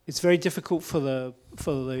for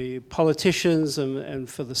the politicians and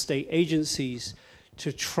for the state agencies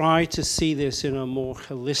to try to see this in a more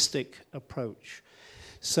holistic approach.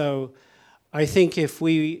 So I think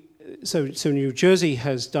so New Jersey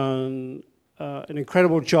has done an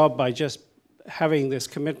incredible job by just having this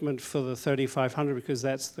commitment for the 3,500, because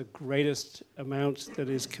that's the greatest amount that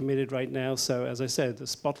is committed right now. So as I said, the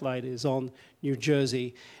spotlight is on New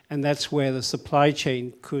Jersey, and that's where the supply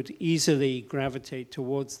chain could easily gravitate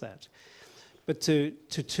towards that. But to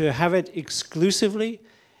have it exclusively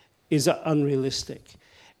is unrealistic.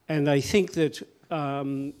 And I think that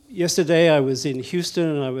yesterday I was in Houston,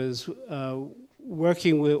 and I was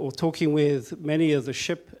talking with many of the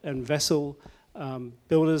ship and vessel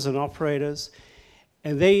builders and operators,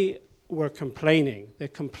 and they were complaining. They're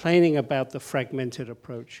complaining about the fragmented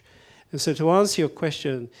approach. And so to answer your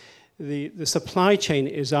question, the supply chain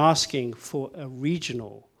is asking for a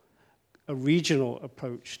regional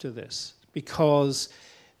approach to this, because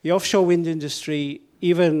the offshore wind industry,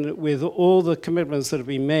 even with all the commitments that have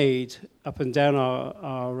been made up and down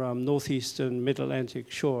our northeastern mid-Atlantic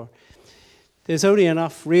shore, there's only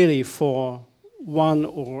enough really for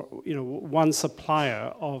one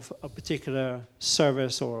supplier of a particular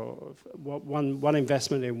service or one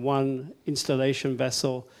investment in one installation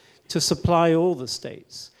vessel to supply all the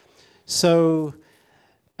states. So,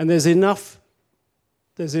 and there's enough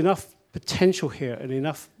potential here and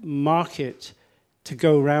enough market to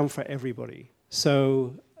go around for everybody.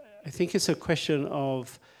 So I think it's a question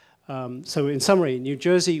of, so in summary, New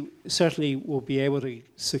Jersey certainly will be able to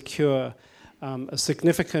secure a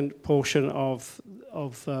significant portion of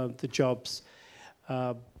the jobs,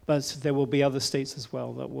 but there will be other states as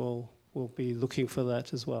well that will be looking for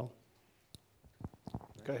that as well.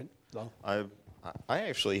 Go ahead, Lowell. I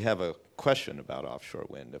actually have a question about offshore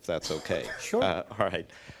wind, if that's okay. Sure. All right.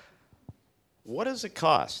 What does it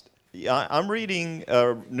cost Yeah, I'm reading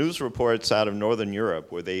news reports out of Northern Europe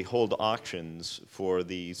where they hold auctions for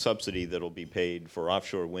the subsidy that'll be paid for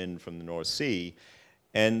offshore wind from the North Sea,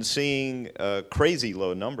 and seeing crazy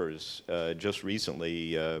low numbers just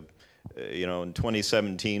recently. In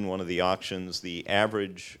 2017, one of the auctions, the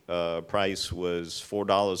average price was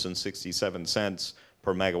 $4.67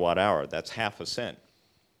 per megawatt hour. That's half a cent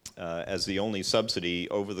as the only subsidy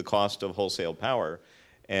over the cost of wholesale power.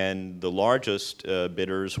 And the largest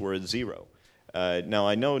bidders were at zero. Now,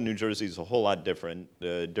 I know New Jersey is a whole lot different,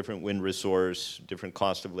 different wind resource, different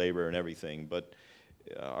cost of labor and everything, but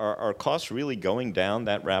are costs really going down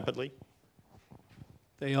that rapidly?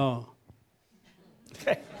 They are.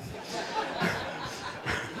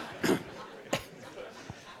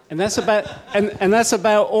 And that's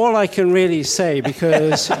about all I can really say,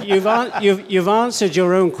 because you've answered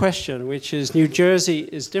your own question, which is New Jersey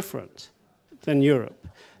is different than Europe.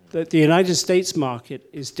 The United States market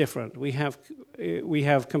is different. We have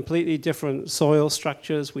completely different soil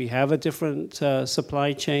structures. We have a different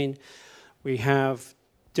supply chain. We have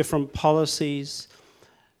different policies.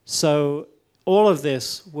 So all of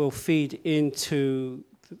this will feed into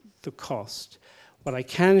the cost. What I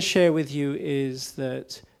can share with you is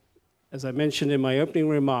that, as I mentioned in my opening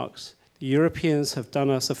remarks, the Europeans have done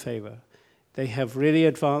us a favor. They have really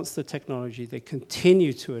advanced the technology. They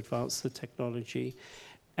continue to advance the technology.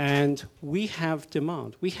 And we have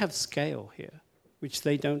demand. We have scale here, which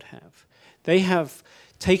they don't have. They have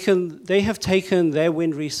taken their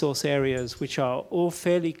wind resource areas, which are all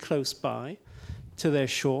fairly close by to their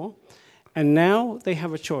shore, and now they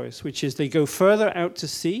have a choice, which is they go further out to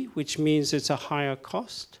sea, which means it's a higher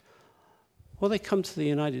cost, or they come to the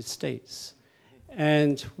United States,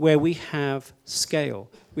 and where we have scale.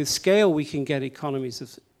 With scale, we can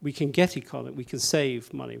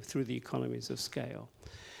save money through the economies of scale.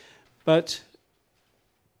 But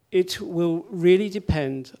it will really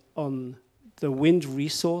depend on the wind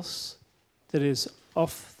resource that is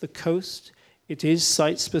off the coast. It is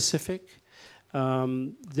site-specific.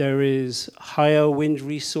 There is higher wind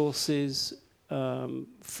resources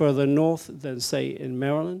further north than, say, in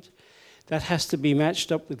Maryland. That has to be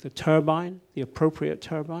matched up with the turbine, the appropriate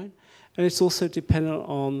turbine. And it's also dependent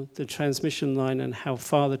on the transmission line and how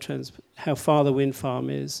far the wind farm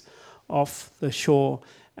is off the shore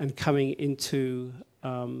and coming into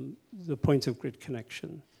the point of grid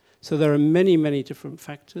connection. So there are many, many different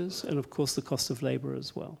factors, and of course the cost of labor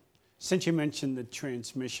as well. Since you mentioned the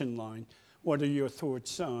transmission line, what are your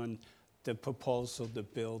thoughts on the proposal to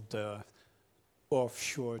build the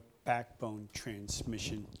offshore backbone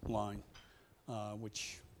transmission line,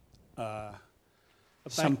 which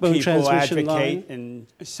some people advocate and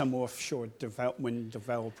some offshore wind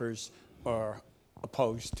developers are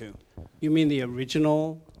opposed to? You mean the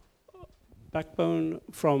original backbone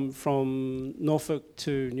from Norfolk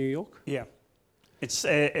to New York? Yeah,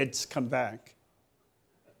 it's come back.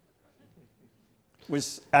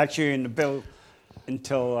 Was actually in the bill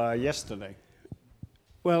until yesterday.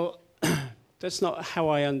 Well, that's not how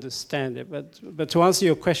I understand it. But to answer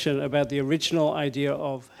your question about the original idea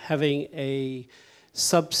of having a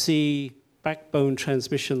subsea backbone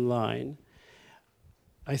transmission line,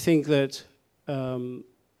 I think that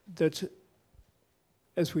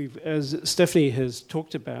as Stephanie has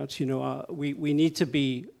talked about, we need to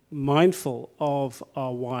be mindful of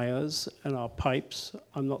our wires and our pipes.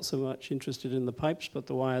 I'm not so much interested in the pipes, but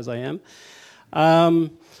the wires I am.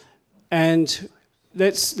 And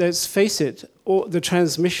let's face it, the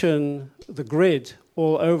transmission, the grid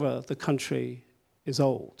all over the country is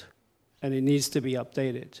old, and it needs to be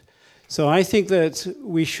updated. So I think that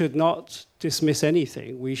we should not dismiss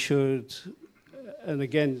anything. We should, and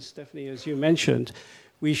again, Stephanie, as you mentioned,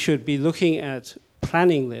 we should be looking at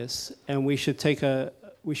planning this, and we should take a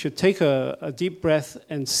deep breath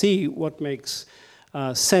and see what makes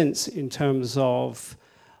sense in terms of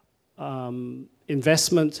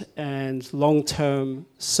investment and long-term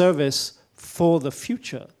service for the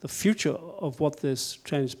future of what this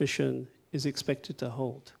transmission is expected to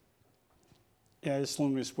hold. Yeah, as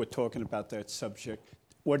long as we're talking about that subject,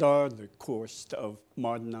 what are the costs of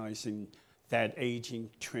modernizing that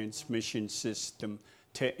aging transmission system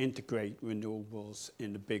to integrate renewables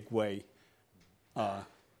in a big way? A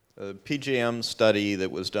PJM study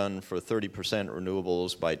that was done for 30%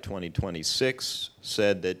 renewables by 2026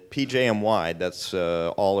 said that PJM-wide, that's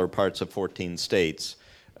all or parts of 14 states,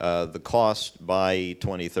 the cost by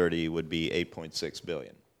 2030 would be $8.6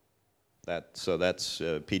 billion. So that's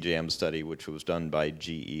a PJM study, which was done by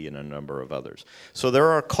GE and a number of others. So there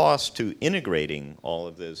are costs to integrating all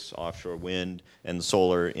of this offshore wind and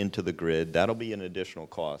solar into the grid. That'll be an additional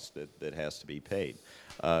cost that has to be paid.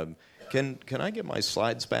 Can I get my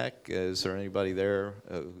slides back? Is there anybody there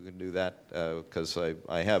who can do that? Because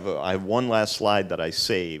I have one last slide that I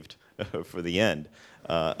saved for the end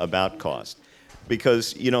about cost.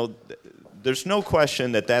 Because, you know, there's no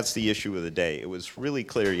question that that's the issue of the day. It was really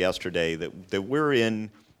clear yesterday that we're in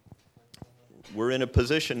a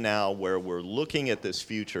position now where we're looking at this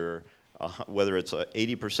future, whether it's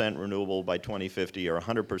 80% renewable by 2050 or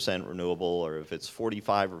 100% renewable, or if it's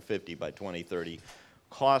 45 or 50 by 2030,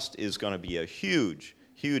 cost is going to be a huge,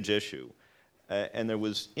 huge issue. And there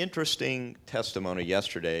was interesting testimony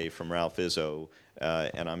yesterday from Ralph Izzo,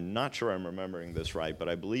 and I'm not sure I'm remembering this right, but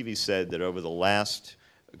I believe he said that over the last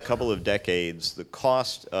couple of decades, the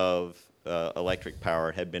cost of electric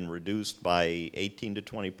power had been reduced by 18 to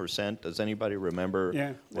 20%. Does anybody remember?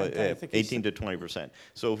 Yeah, what, I think 18 to 20%.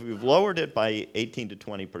 So if we've lowered it by 18 to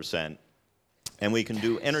 20%, and we can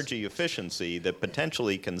do energy efficiency that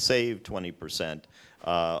potentially can save 20%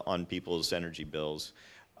 on people's energy bills,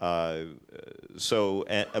 but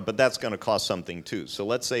that's going to cost something too. So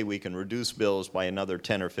let's say we can reduce bills by another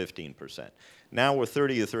 10 or 15%. Now we're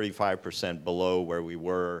 30 or 35% below where we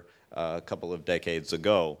were a couple of decades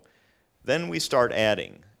ago. Then we start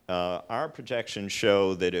adding. Our projections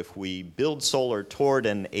show that if we build solar toward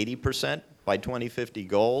an 80% by 2050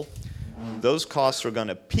 goal, those costs are going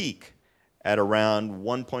to peak at around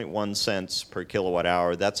 1.1 cents per kilowatt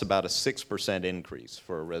hour. That's about a 6% increase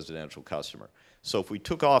for a residential customer. So if we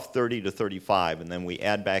took off 30 to 35 and then we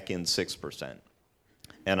add back in 6%,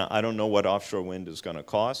 and I don't know what offshore wind is going to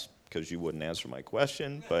cost, because you wouldn't answer my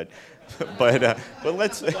question, but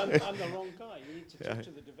let's. I'm the wrong guy. You need to talk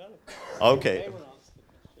to the developer. Okay.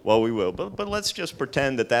 Well, we will, but let's just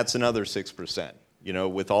pretend that that's another 6%. You know,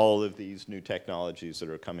 with all of these new technologies that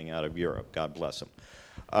are coming out of Europe, God bless them.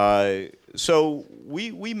 So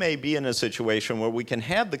we may be in a situation where we can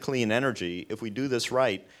have the clean energy if we do this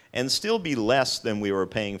right, and still be less than we were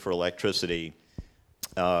paying for electricity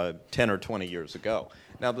 10 or 20 years ago.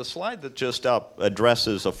 Now, the slide that just up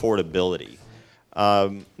addresses affordability.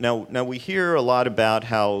 Now we hear a lot about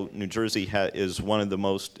how New Jersey is one of the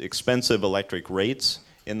most expensive electric rates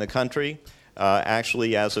in the country.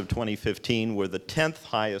 Actually, as of 2015, we're the 10th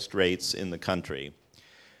highest rates in the country.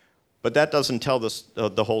 But that doesn't tell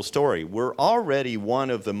the whole story. We're already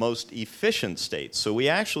one of the most efficient states, so we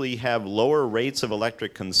actually have lower rates of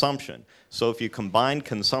electric consumption. So if you combine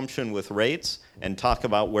consumption with rates and talk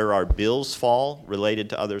about where our bills fall related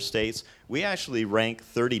to other states, we actually rank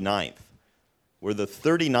 39th. We're the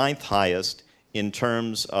 39th highest in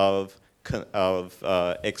terms of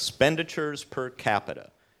expenditures per capita.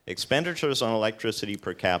 Expenditures on electricity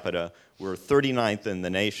per capita, we're 39th in the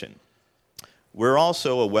nation. We're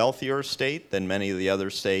also a wealthier state than many of the other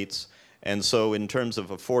states, and so in terms of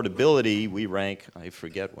affordability, we rank, I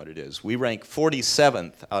forget what it is, we rank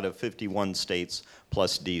 47th out of 51 states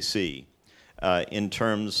plus DC in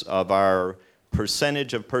terms of our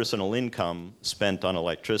percentage of personal income spent on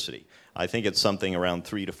electricity. I think it's something around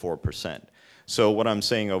 3 to 4%. So what I'm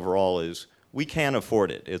saying overall is we can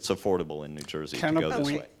afford it. It's affordable in New Jersey to go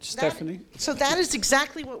this way. Stephanie? So that is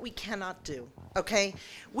exactly what we cannot do, okay?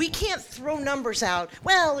 We can't throw numbers out.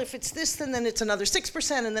 Well, if it's this, then it's another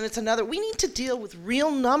 6%, and then it's another. We need to deal with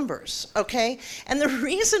real numbers, okay? And the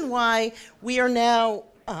reason why we are now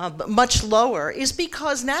much lower is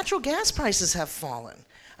because natural gas prices have fallen,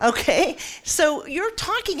 okay? So you're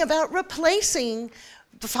talking about replacing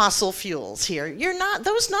the fossil fuels here. You're not,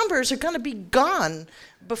 those numbers are going to be gone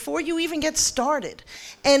before you even get started.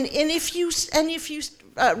 And if you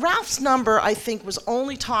Ralph's number, I think, was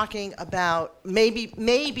only talking about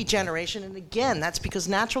maybe generation, and again, that's because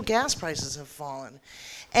natural gas prices have fallen.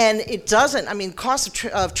 And it doesn't, I mean, costs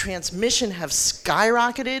of transmission have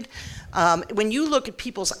skyrocketed. When you look at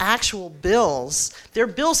people's actual bills, their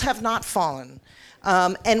bills have not fallen.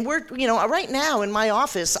 And we're, right now in my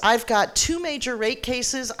office, I've got 2 major rate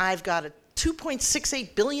cases. I've got a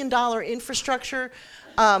 $2.68 billion infrastructure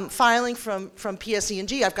filing from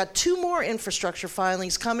PSE&G. I've got 2 more infrastructure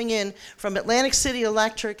filings coming in from Atlantic City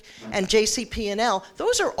Electric and JCP&L.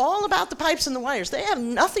 Those are all about the pipes and the wires. They have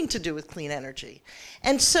nothing to do with clean energy.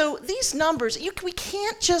 And so these numbers, we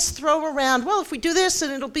can't just throw around, well, if we do this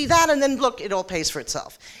and it'll be that, and then look, it all pays for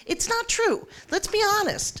itself. It's not true. Let's be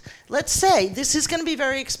honest. Let's say this is going to be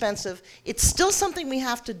very expensive. It's still something we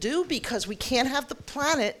have to do because we can't have the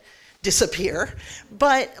planet disappear,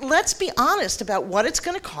 but let's be honest about what it's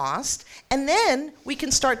going to cost, and then we can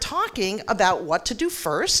start talking about what to do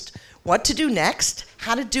first, what to do next,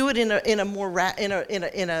 how to do it in a more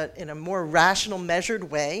rational, measured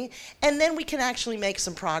way, and then we can actually make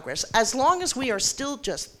some progress. As long as we are still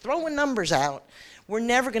just throwing numbers out, we're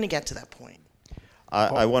never going to get to that point.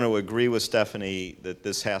 I want to agree with Stephanie that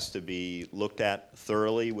this has to be looked at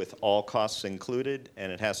thoroughly with all costs included,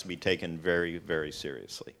 and it has to be taken very, very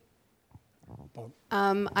seriously.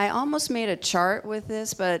 I almost made a chart with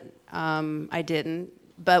this, but I didn't.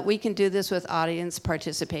 But we can do this with audience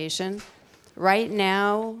participation. Right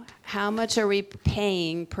now, how much are we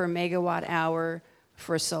paying per megawatt hour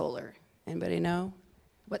for solar? Anybody know?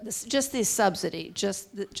 Just the subsidy,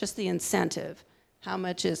 just the incentive. How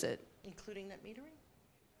much is it? Including net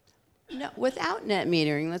metering? No, without net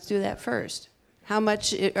metering. Let's do that first. How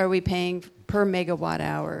much are we paying per megawatt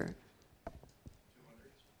hour?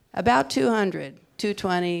 About 200,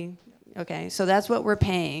 220. Okay, so that's what we're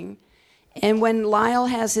paying. And when Lyle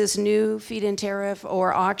has his new feed-in tariff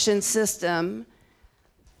or auction system,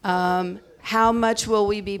 how much will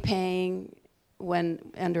we be paying when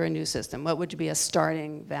under a new system? What would be a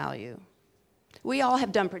starting value? We all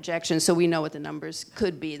have done projections, so we know what the numbers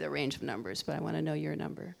could be, the range of numbers, but I want to know your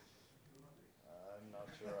number. I'm not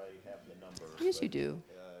sure I have the number. Yes, you do.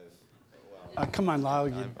 Come on, Lyle,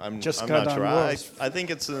 you I'm just not got on sure. words. I think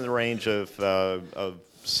it's in the range of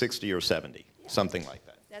 60 or 70, something like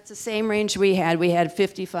that. That's the same range we had. We had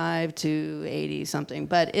 55 to 80 something.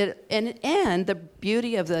 But and the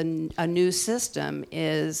beauty of a new system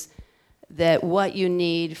is that what you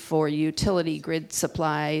need for utility grid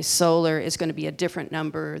supply, solar, is going to be a different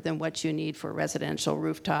number than what you need for residential,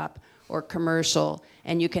 rooftop, or commercial.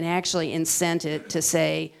 And you can actually incent it to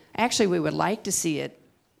say, actually, we would like to see it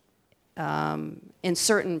in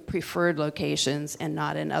certain preferred locations and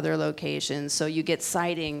not in other locations. So you get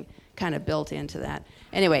siting kind of built into that.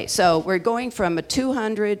 Anyway, so we're going from a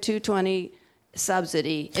 200, 220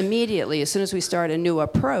 subsidy immediately as soon as we start a new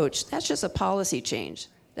approach. That's just a policy change.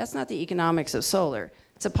 That's not the economics of solar.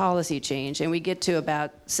 It's a policy change, and we get to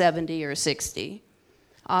about 70 or 60.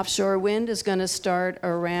 Offshore wind is going to start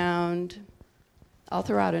around, I'll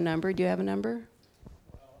throw out a number. Do you have a number?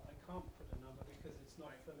 Well, I can't put a number because it's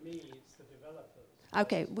not for me, it's the developers.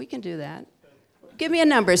 Okay, we can do that. Give me a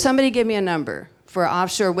number. Somebody give me a number for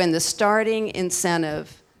offshore wind. The starting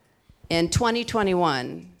incentive in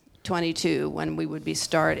 2021, 22, when we would be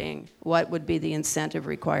starting, what would be the incentive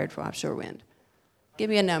required for offshore wind? Give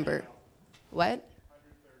me a number. What?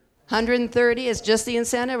 130 is just the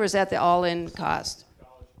incentive, or is that the all-in cost?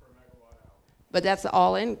 But that's the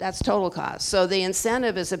all-in, that's total cost. So the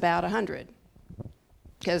incentive is about 100,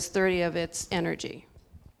 because 30 of it's energy.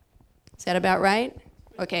 Is that about right?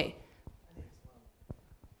 Okay.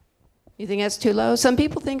 You think that's too low? Some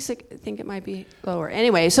people think it might be lower.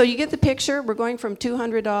 Anyway, so you get the picture. We're going from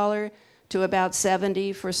 $200 to about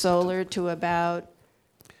 70 for solar to about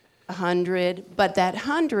 100. But that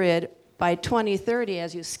 100 by 2030,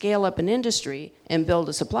 as you scale up an industry and build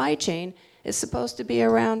a supply chain, is supposed to be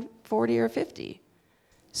around 40 or 50.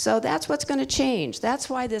 So that's what's going to change.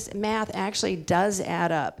 That's why this math actually does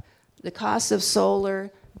add up. The cost of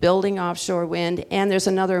solar, building offshore wind, and there's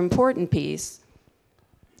another important piece,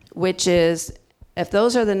 which is, if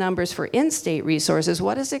those are the numbers for in-state resources,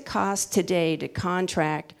 what does it cost today to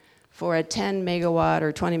contract for a 10 megawatt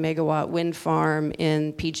or 20 megawatt wind farm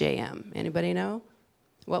in PJM? Anybody know?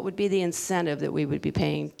 What would be the incentive that we would be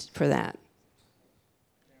paying for that?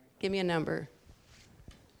 Give me a number.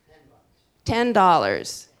 $10.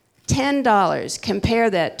 $10. Compare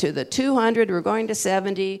that to the 200. We're going to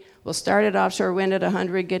 70. We'll start at offshore wind at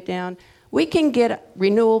 100, get down. We can get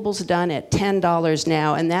renewables done at $10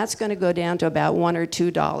 now, and that's going to go down to about $1 or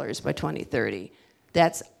 $2 by 2030.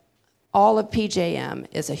 That's all of PJM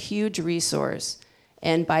is a huge resource,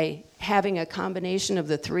 and by having a combination of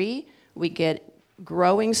the three, we get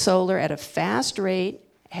growing solar at a fast rate,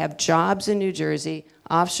 have jobs in New Jersey,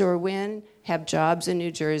 offshore wind, have jobs in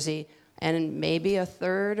New Jersey, and maybe a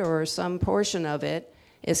third or some portion of it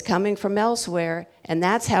is coming from elsewhere, and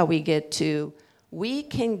that's how we get to, we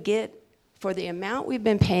can get, for the amount we've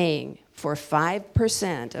been paying for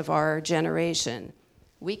 5% of our generation,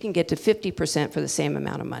 we can get to 50% for the same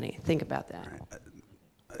amount of money. Think about that.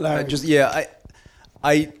 Look,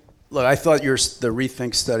 I thought the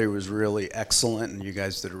Rethink study was really excellent, and you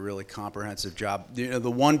guys did a really comprehensive job. You know,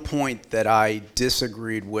 the one point that I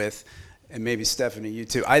disagreed with, and maybe Stephanie, you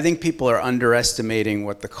too, I think people are underestimating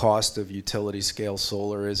what the cost of utility scale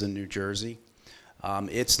solar is in New Jersey.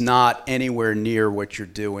 It's not anywhere near what you're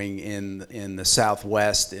doing in the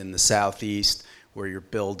Southwest, in the Southeast, where you're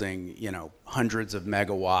building, hundreds of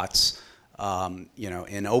megawatts,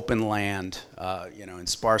 in open land, in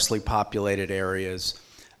sparsely populated areas.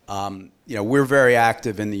 We're very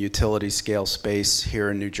active in the utility scale space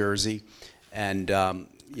here in New Jersey, and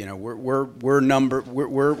we're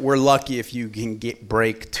lucky if you can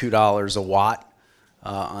break $2 a watt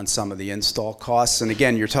on some of the install costs. And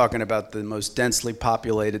again, you're talking about the most densely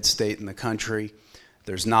populated state in the country.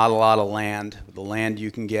 There's not a lot of land. The land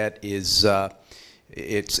you can get is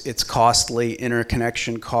it's costly.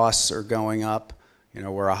 Interconnection costs are going up.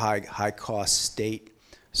 We're a high cost state.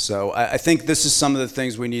 So I think this is some of the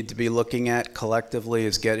things we need to be looking at collectively,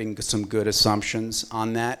 is getting some good assumptions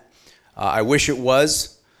on that. I wish it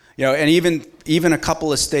was, and even a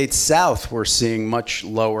couple of states south, we're seeing much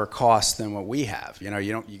lower costs than what we have. You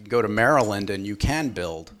can go to Maryland and you can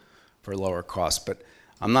build for lower costs, but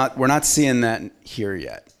we're not seeing that here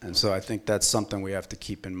yet. And so I think that's something we have to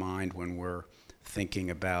keep in mind when we're thinking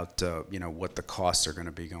about what the costs are going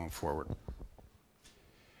to be going forward.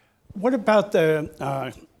 What about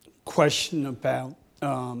the question about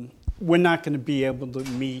we're not going to be able to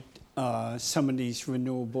meet some of these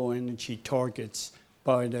renewable energy targets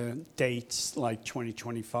by the dates like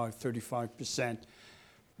 2025, 35%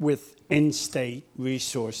 with in-state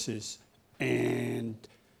resources, and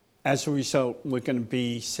as a result, we're going to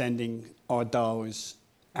be sending our dollars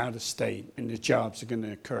out of state, and the jobs are going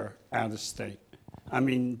to occur out of state. I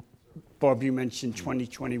mean, Bob, you mentioned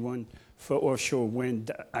 2021 for offshore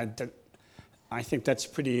wind. I think that's a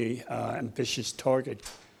pretty ambitious target.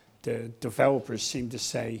 The developers seem to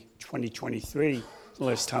say 2023, the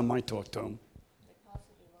last time I talked to them.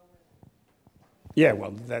 Yeah,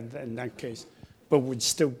 well, in that case. But we'd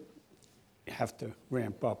still have to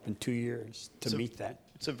ramp up in 2 years to meet that.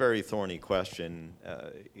 It's a very thorny question.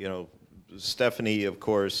 Stephanie, of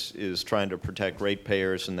course, is trying to protect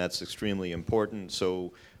ratepayers, and that's extremely important.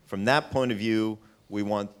 So from that point of view, we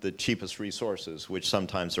want the cheapest resources, which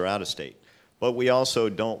sometimes are out of state. But we also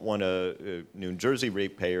don't want New Jersey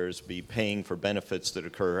ratepayers be paying for benefits that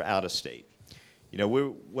occur out of state.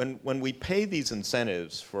 When we pay these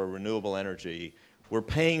incentives for renewable energy, we're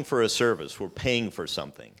paying for a service, we're paying for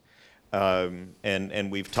something.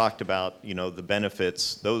 And we've talked about, the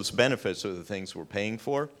benefits. Those benefits are the things we're paying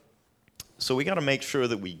for. So we got to make sure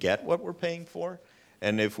that we get what we're paying for.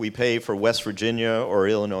 And if we pay for West Virginia or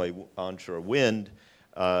Illinois onshore wind,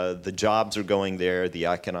 the jobs are going there, the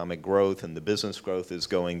economic growth and the business growth is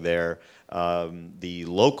going there, the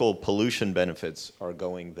local pollution benefits are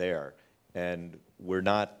going there, and we're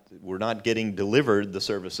not getting delivered the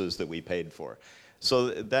services that we paid for. So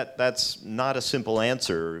that's not a simple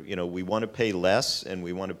answer. We want to pay less and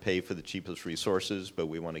we want to pay for the cheapest resources, but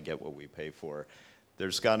we want to get what we pay for.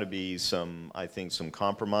 There's got to be some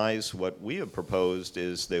compromise. What we have proposed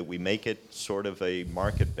is that we make it sort of a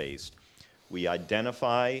market-based. We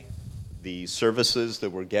identify the services that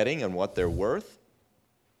we're getting and what they're worth,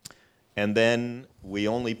 and then we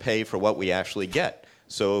only pay for what we actually get.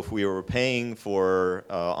 So if we were paying for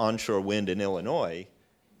onshore wind in Illinois,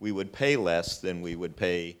 we would pay less than we would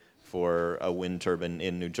pay for a wind turbine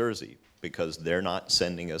in New Jersey, because they're not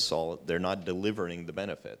they're not delivering the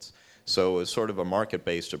benefits. So it's sort of a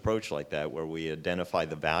market-based approach like that, where we identify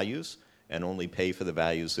the values and only pay for the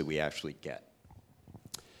values that we actually get.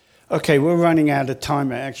 Okay, we're running out of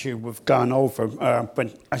time. Actually, we've gone over,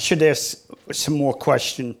 but I should ask some more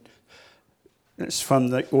questions from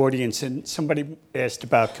the audience. And somebody asked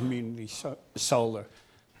about community solar.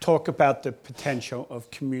 Talk about the potential of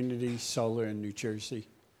community solar in New Jersey.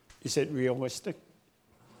 Is it realistic?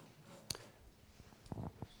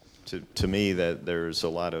 To me, that there's a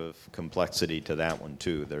lot of complexity to that one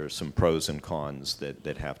too. There are some pros and cons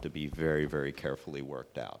that have to be very, very carefully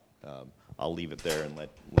worked out. I'll leave it there and let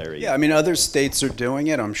Larry. Yeah, I mean, other states are doing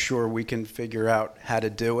it. I'm sure we can figure out how to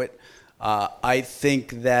do it. I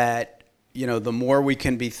think that, the more we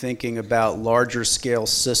can be thinking about larger scale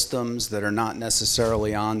systems that are not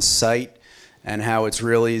necessarily on site, and how it's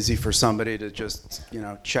real easy for somebody to just,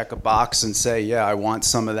 check a box and say, yeah, I want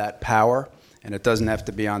some of that power, and it doesn't have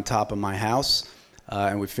to be on top of my house,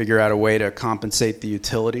 and we figure out a way to compensate the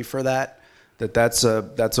utility for that's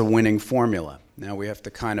a winning formula. Now we have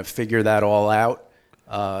to kind of figure that all out,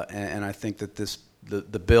 and I think that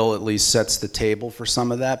the bill at least sets the table for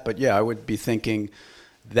some of that. But yeah, I would be thinking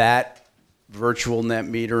that virtual net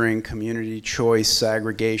metering, community choice,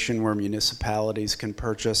 aggregation where municipalities can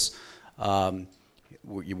purchase,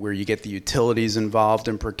 where you get the utilities involved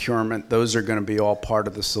in procurement, those are going to be all part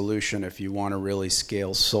of the solution if you want to really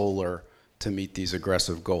scale solar to meet these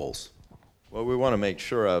aggressive goals. What we want to make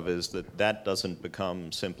sure of is that doesn't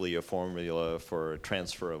become simply a formula for a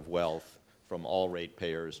transfer of wealth from all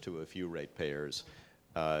ratepayers to a few ratepayers.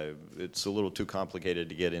 It's a little too complicated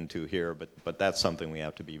to get into here, but that's something we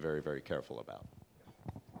have to be very, very careful about.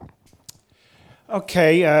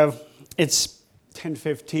 Okay, it's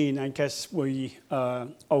 10:15. I guess we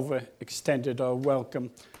overextended our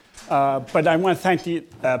welcome. But I want to thank the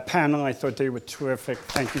panel. I thought they were terrific.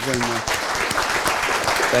 Thank you very much.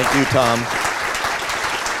 Thank you, Tom.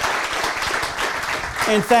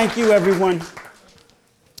 And thank you, everyone.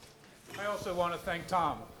 I also want to thank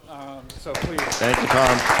Tom. So please. Thank you,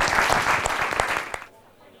 Tom.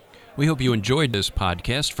 We hope you enjoyed this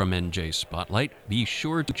podcast from NJ Spotlight. Be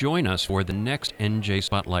sure to join us for the next NJ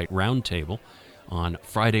Spotlight Roundtable on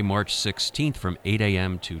Friday, March 16th from 8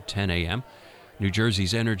 a.m. to 10 a.m. New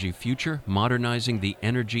Jersey's Energy Future, Modernizing the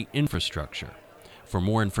Energy Infrastructure. For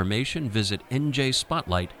more information, visit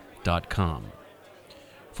njspotlight.com.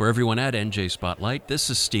 For everyone at NJ Spotlight, this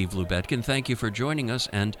is Steve Lubetkin. Thank you for joining us,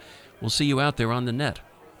 and we'll see you out there on the net.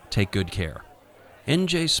 Take good care.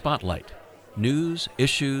 NJ Spotlight. News,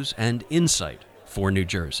 issues, and insight for New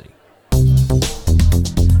Jersey.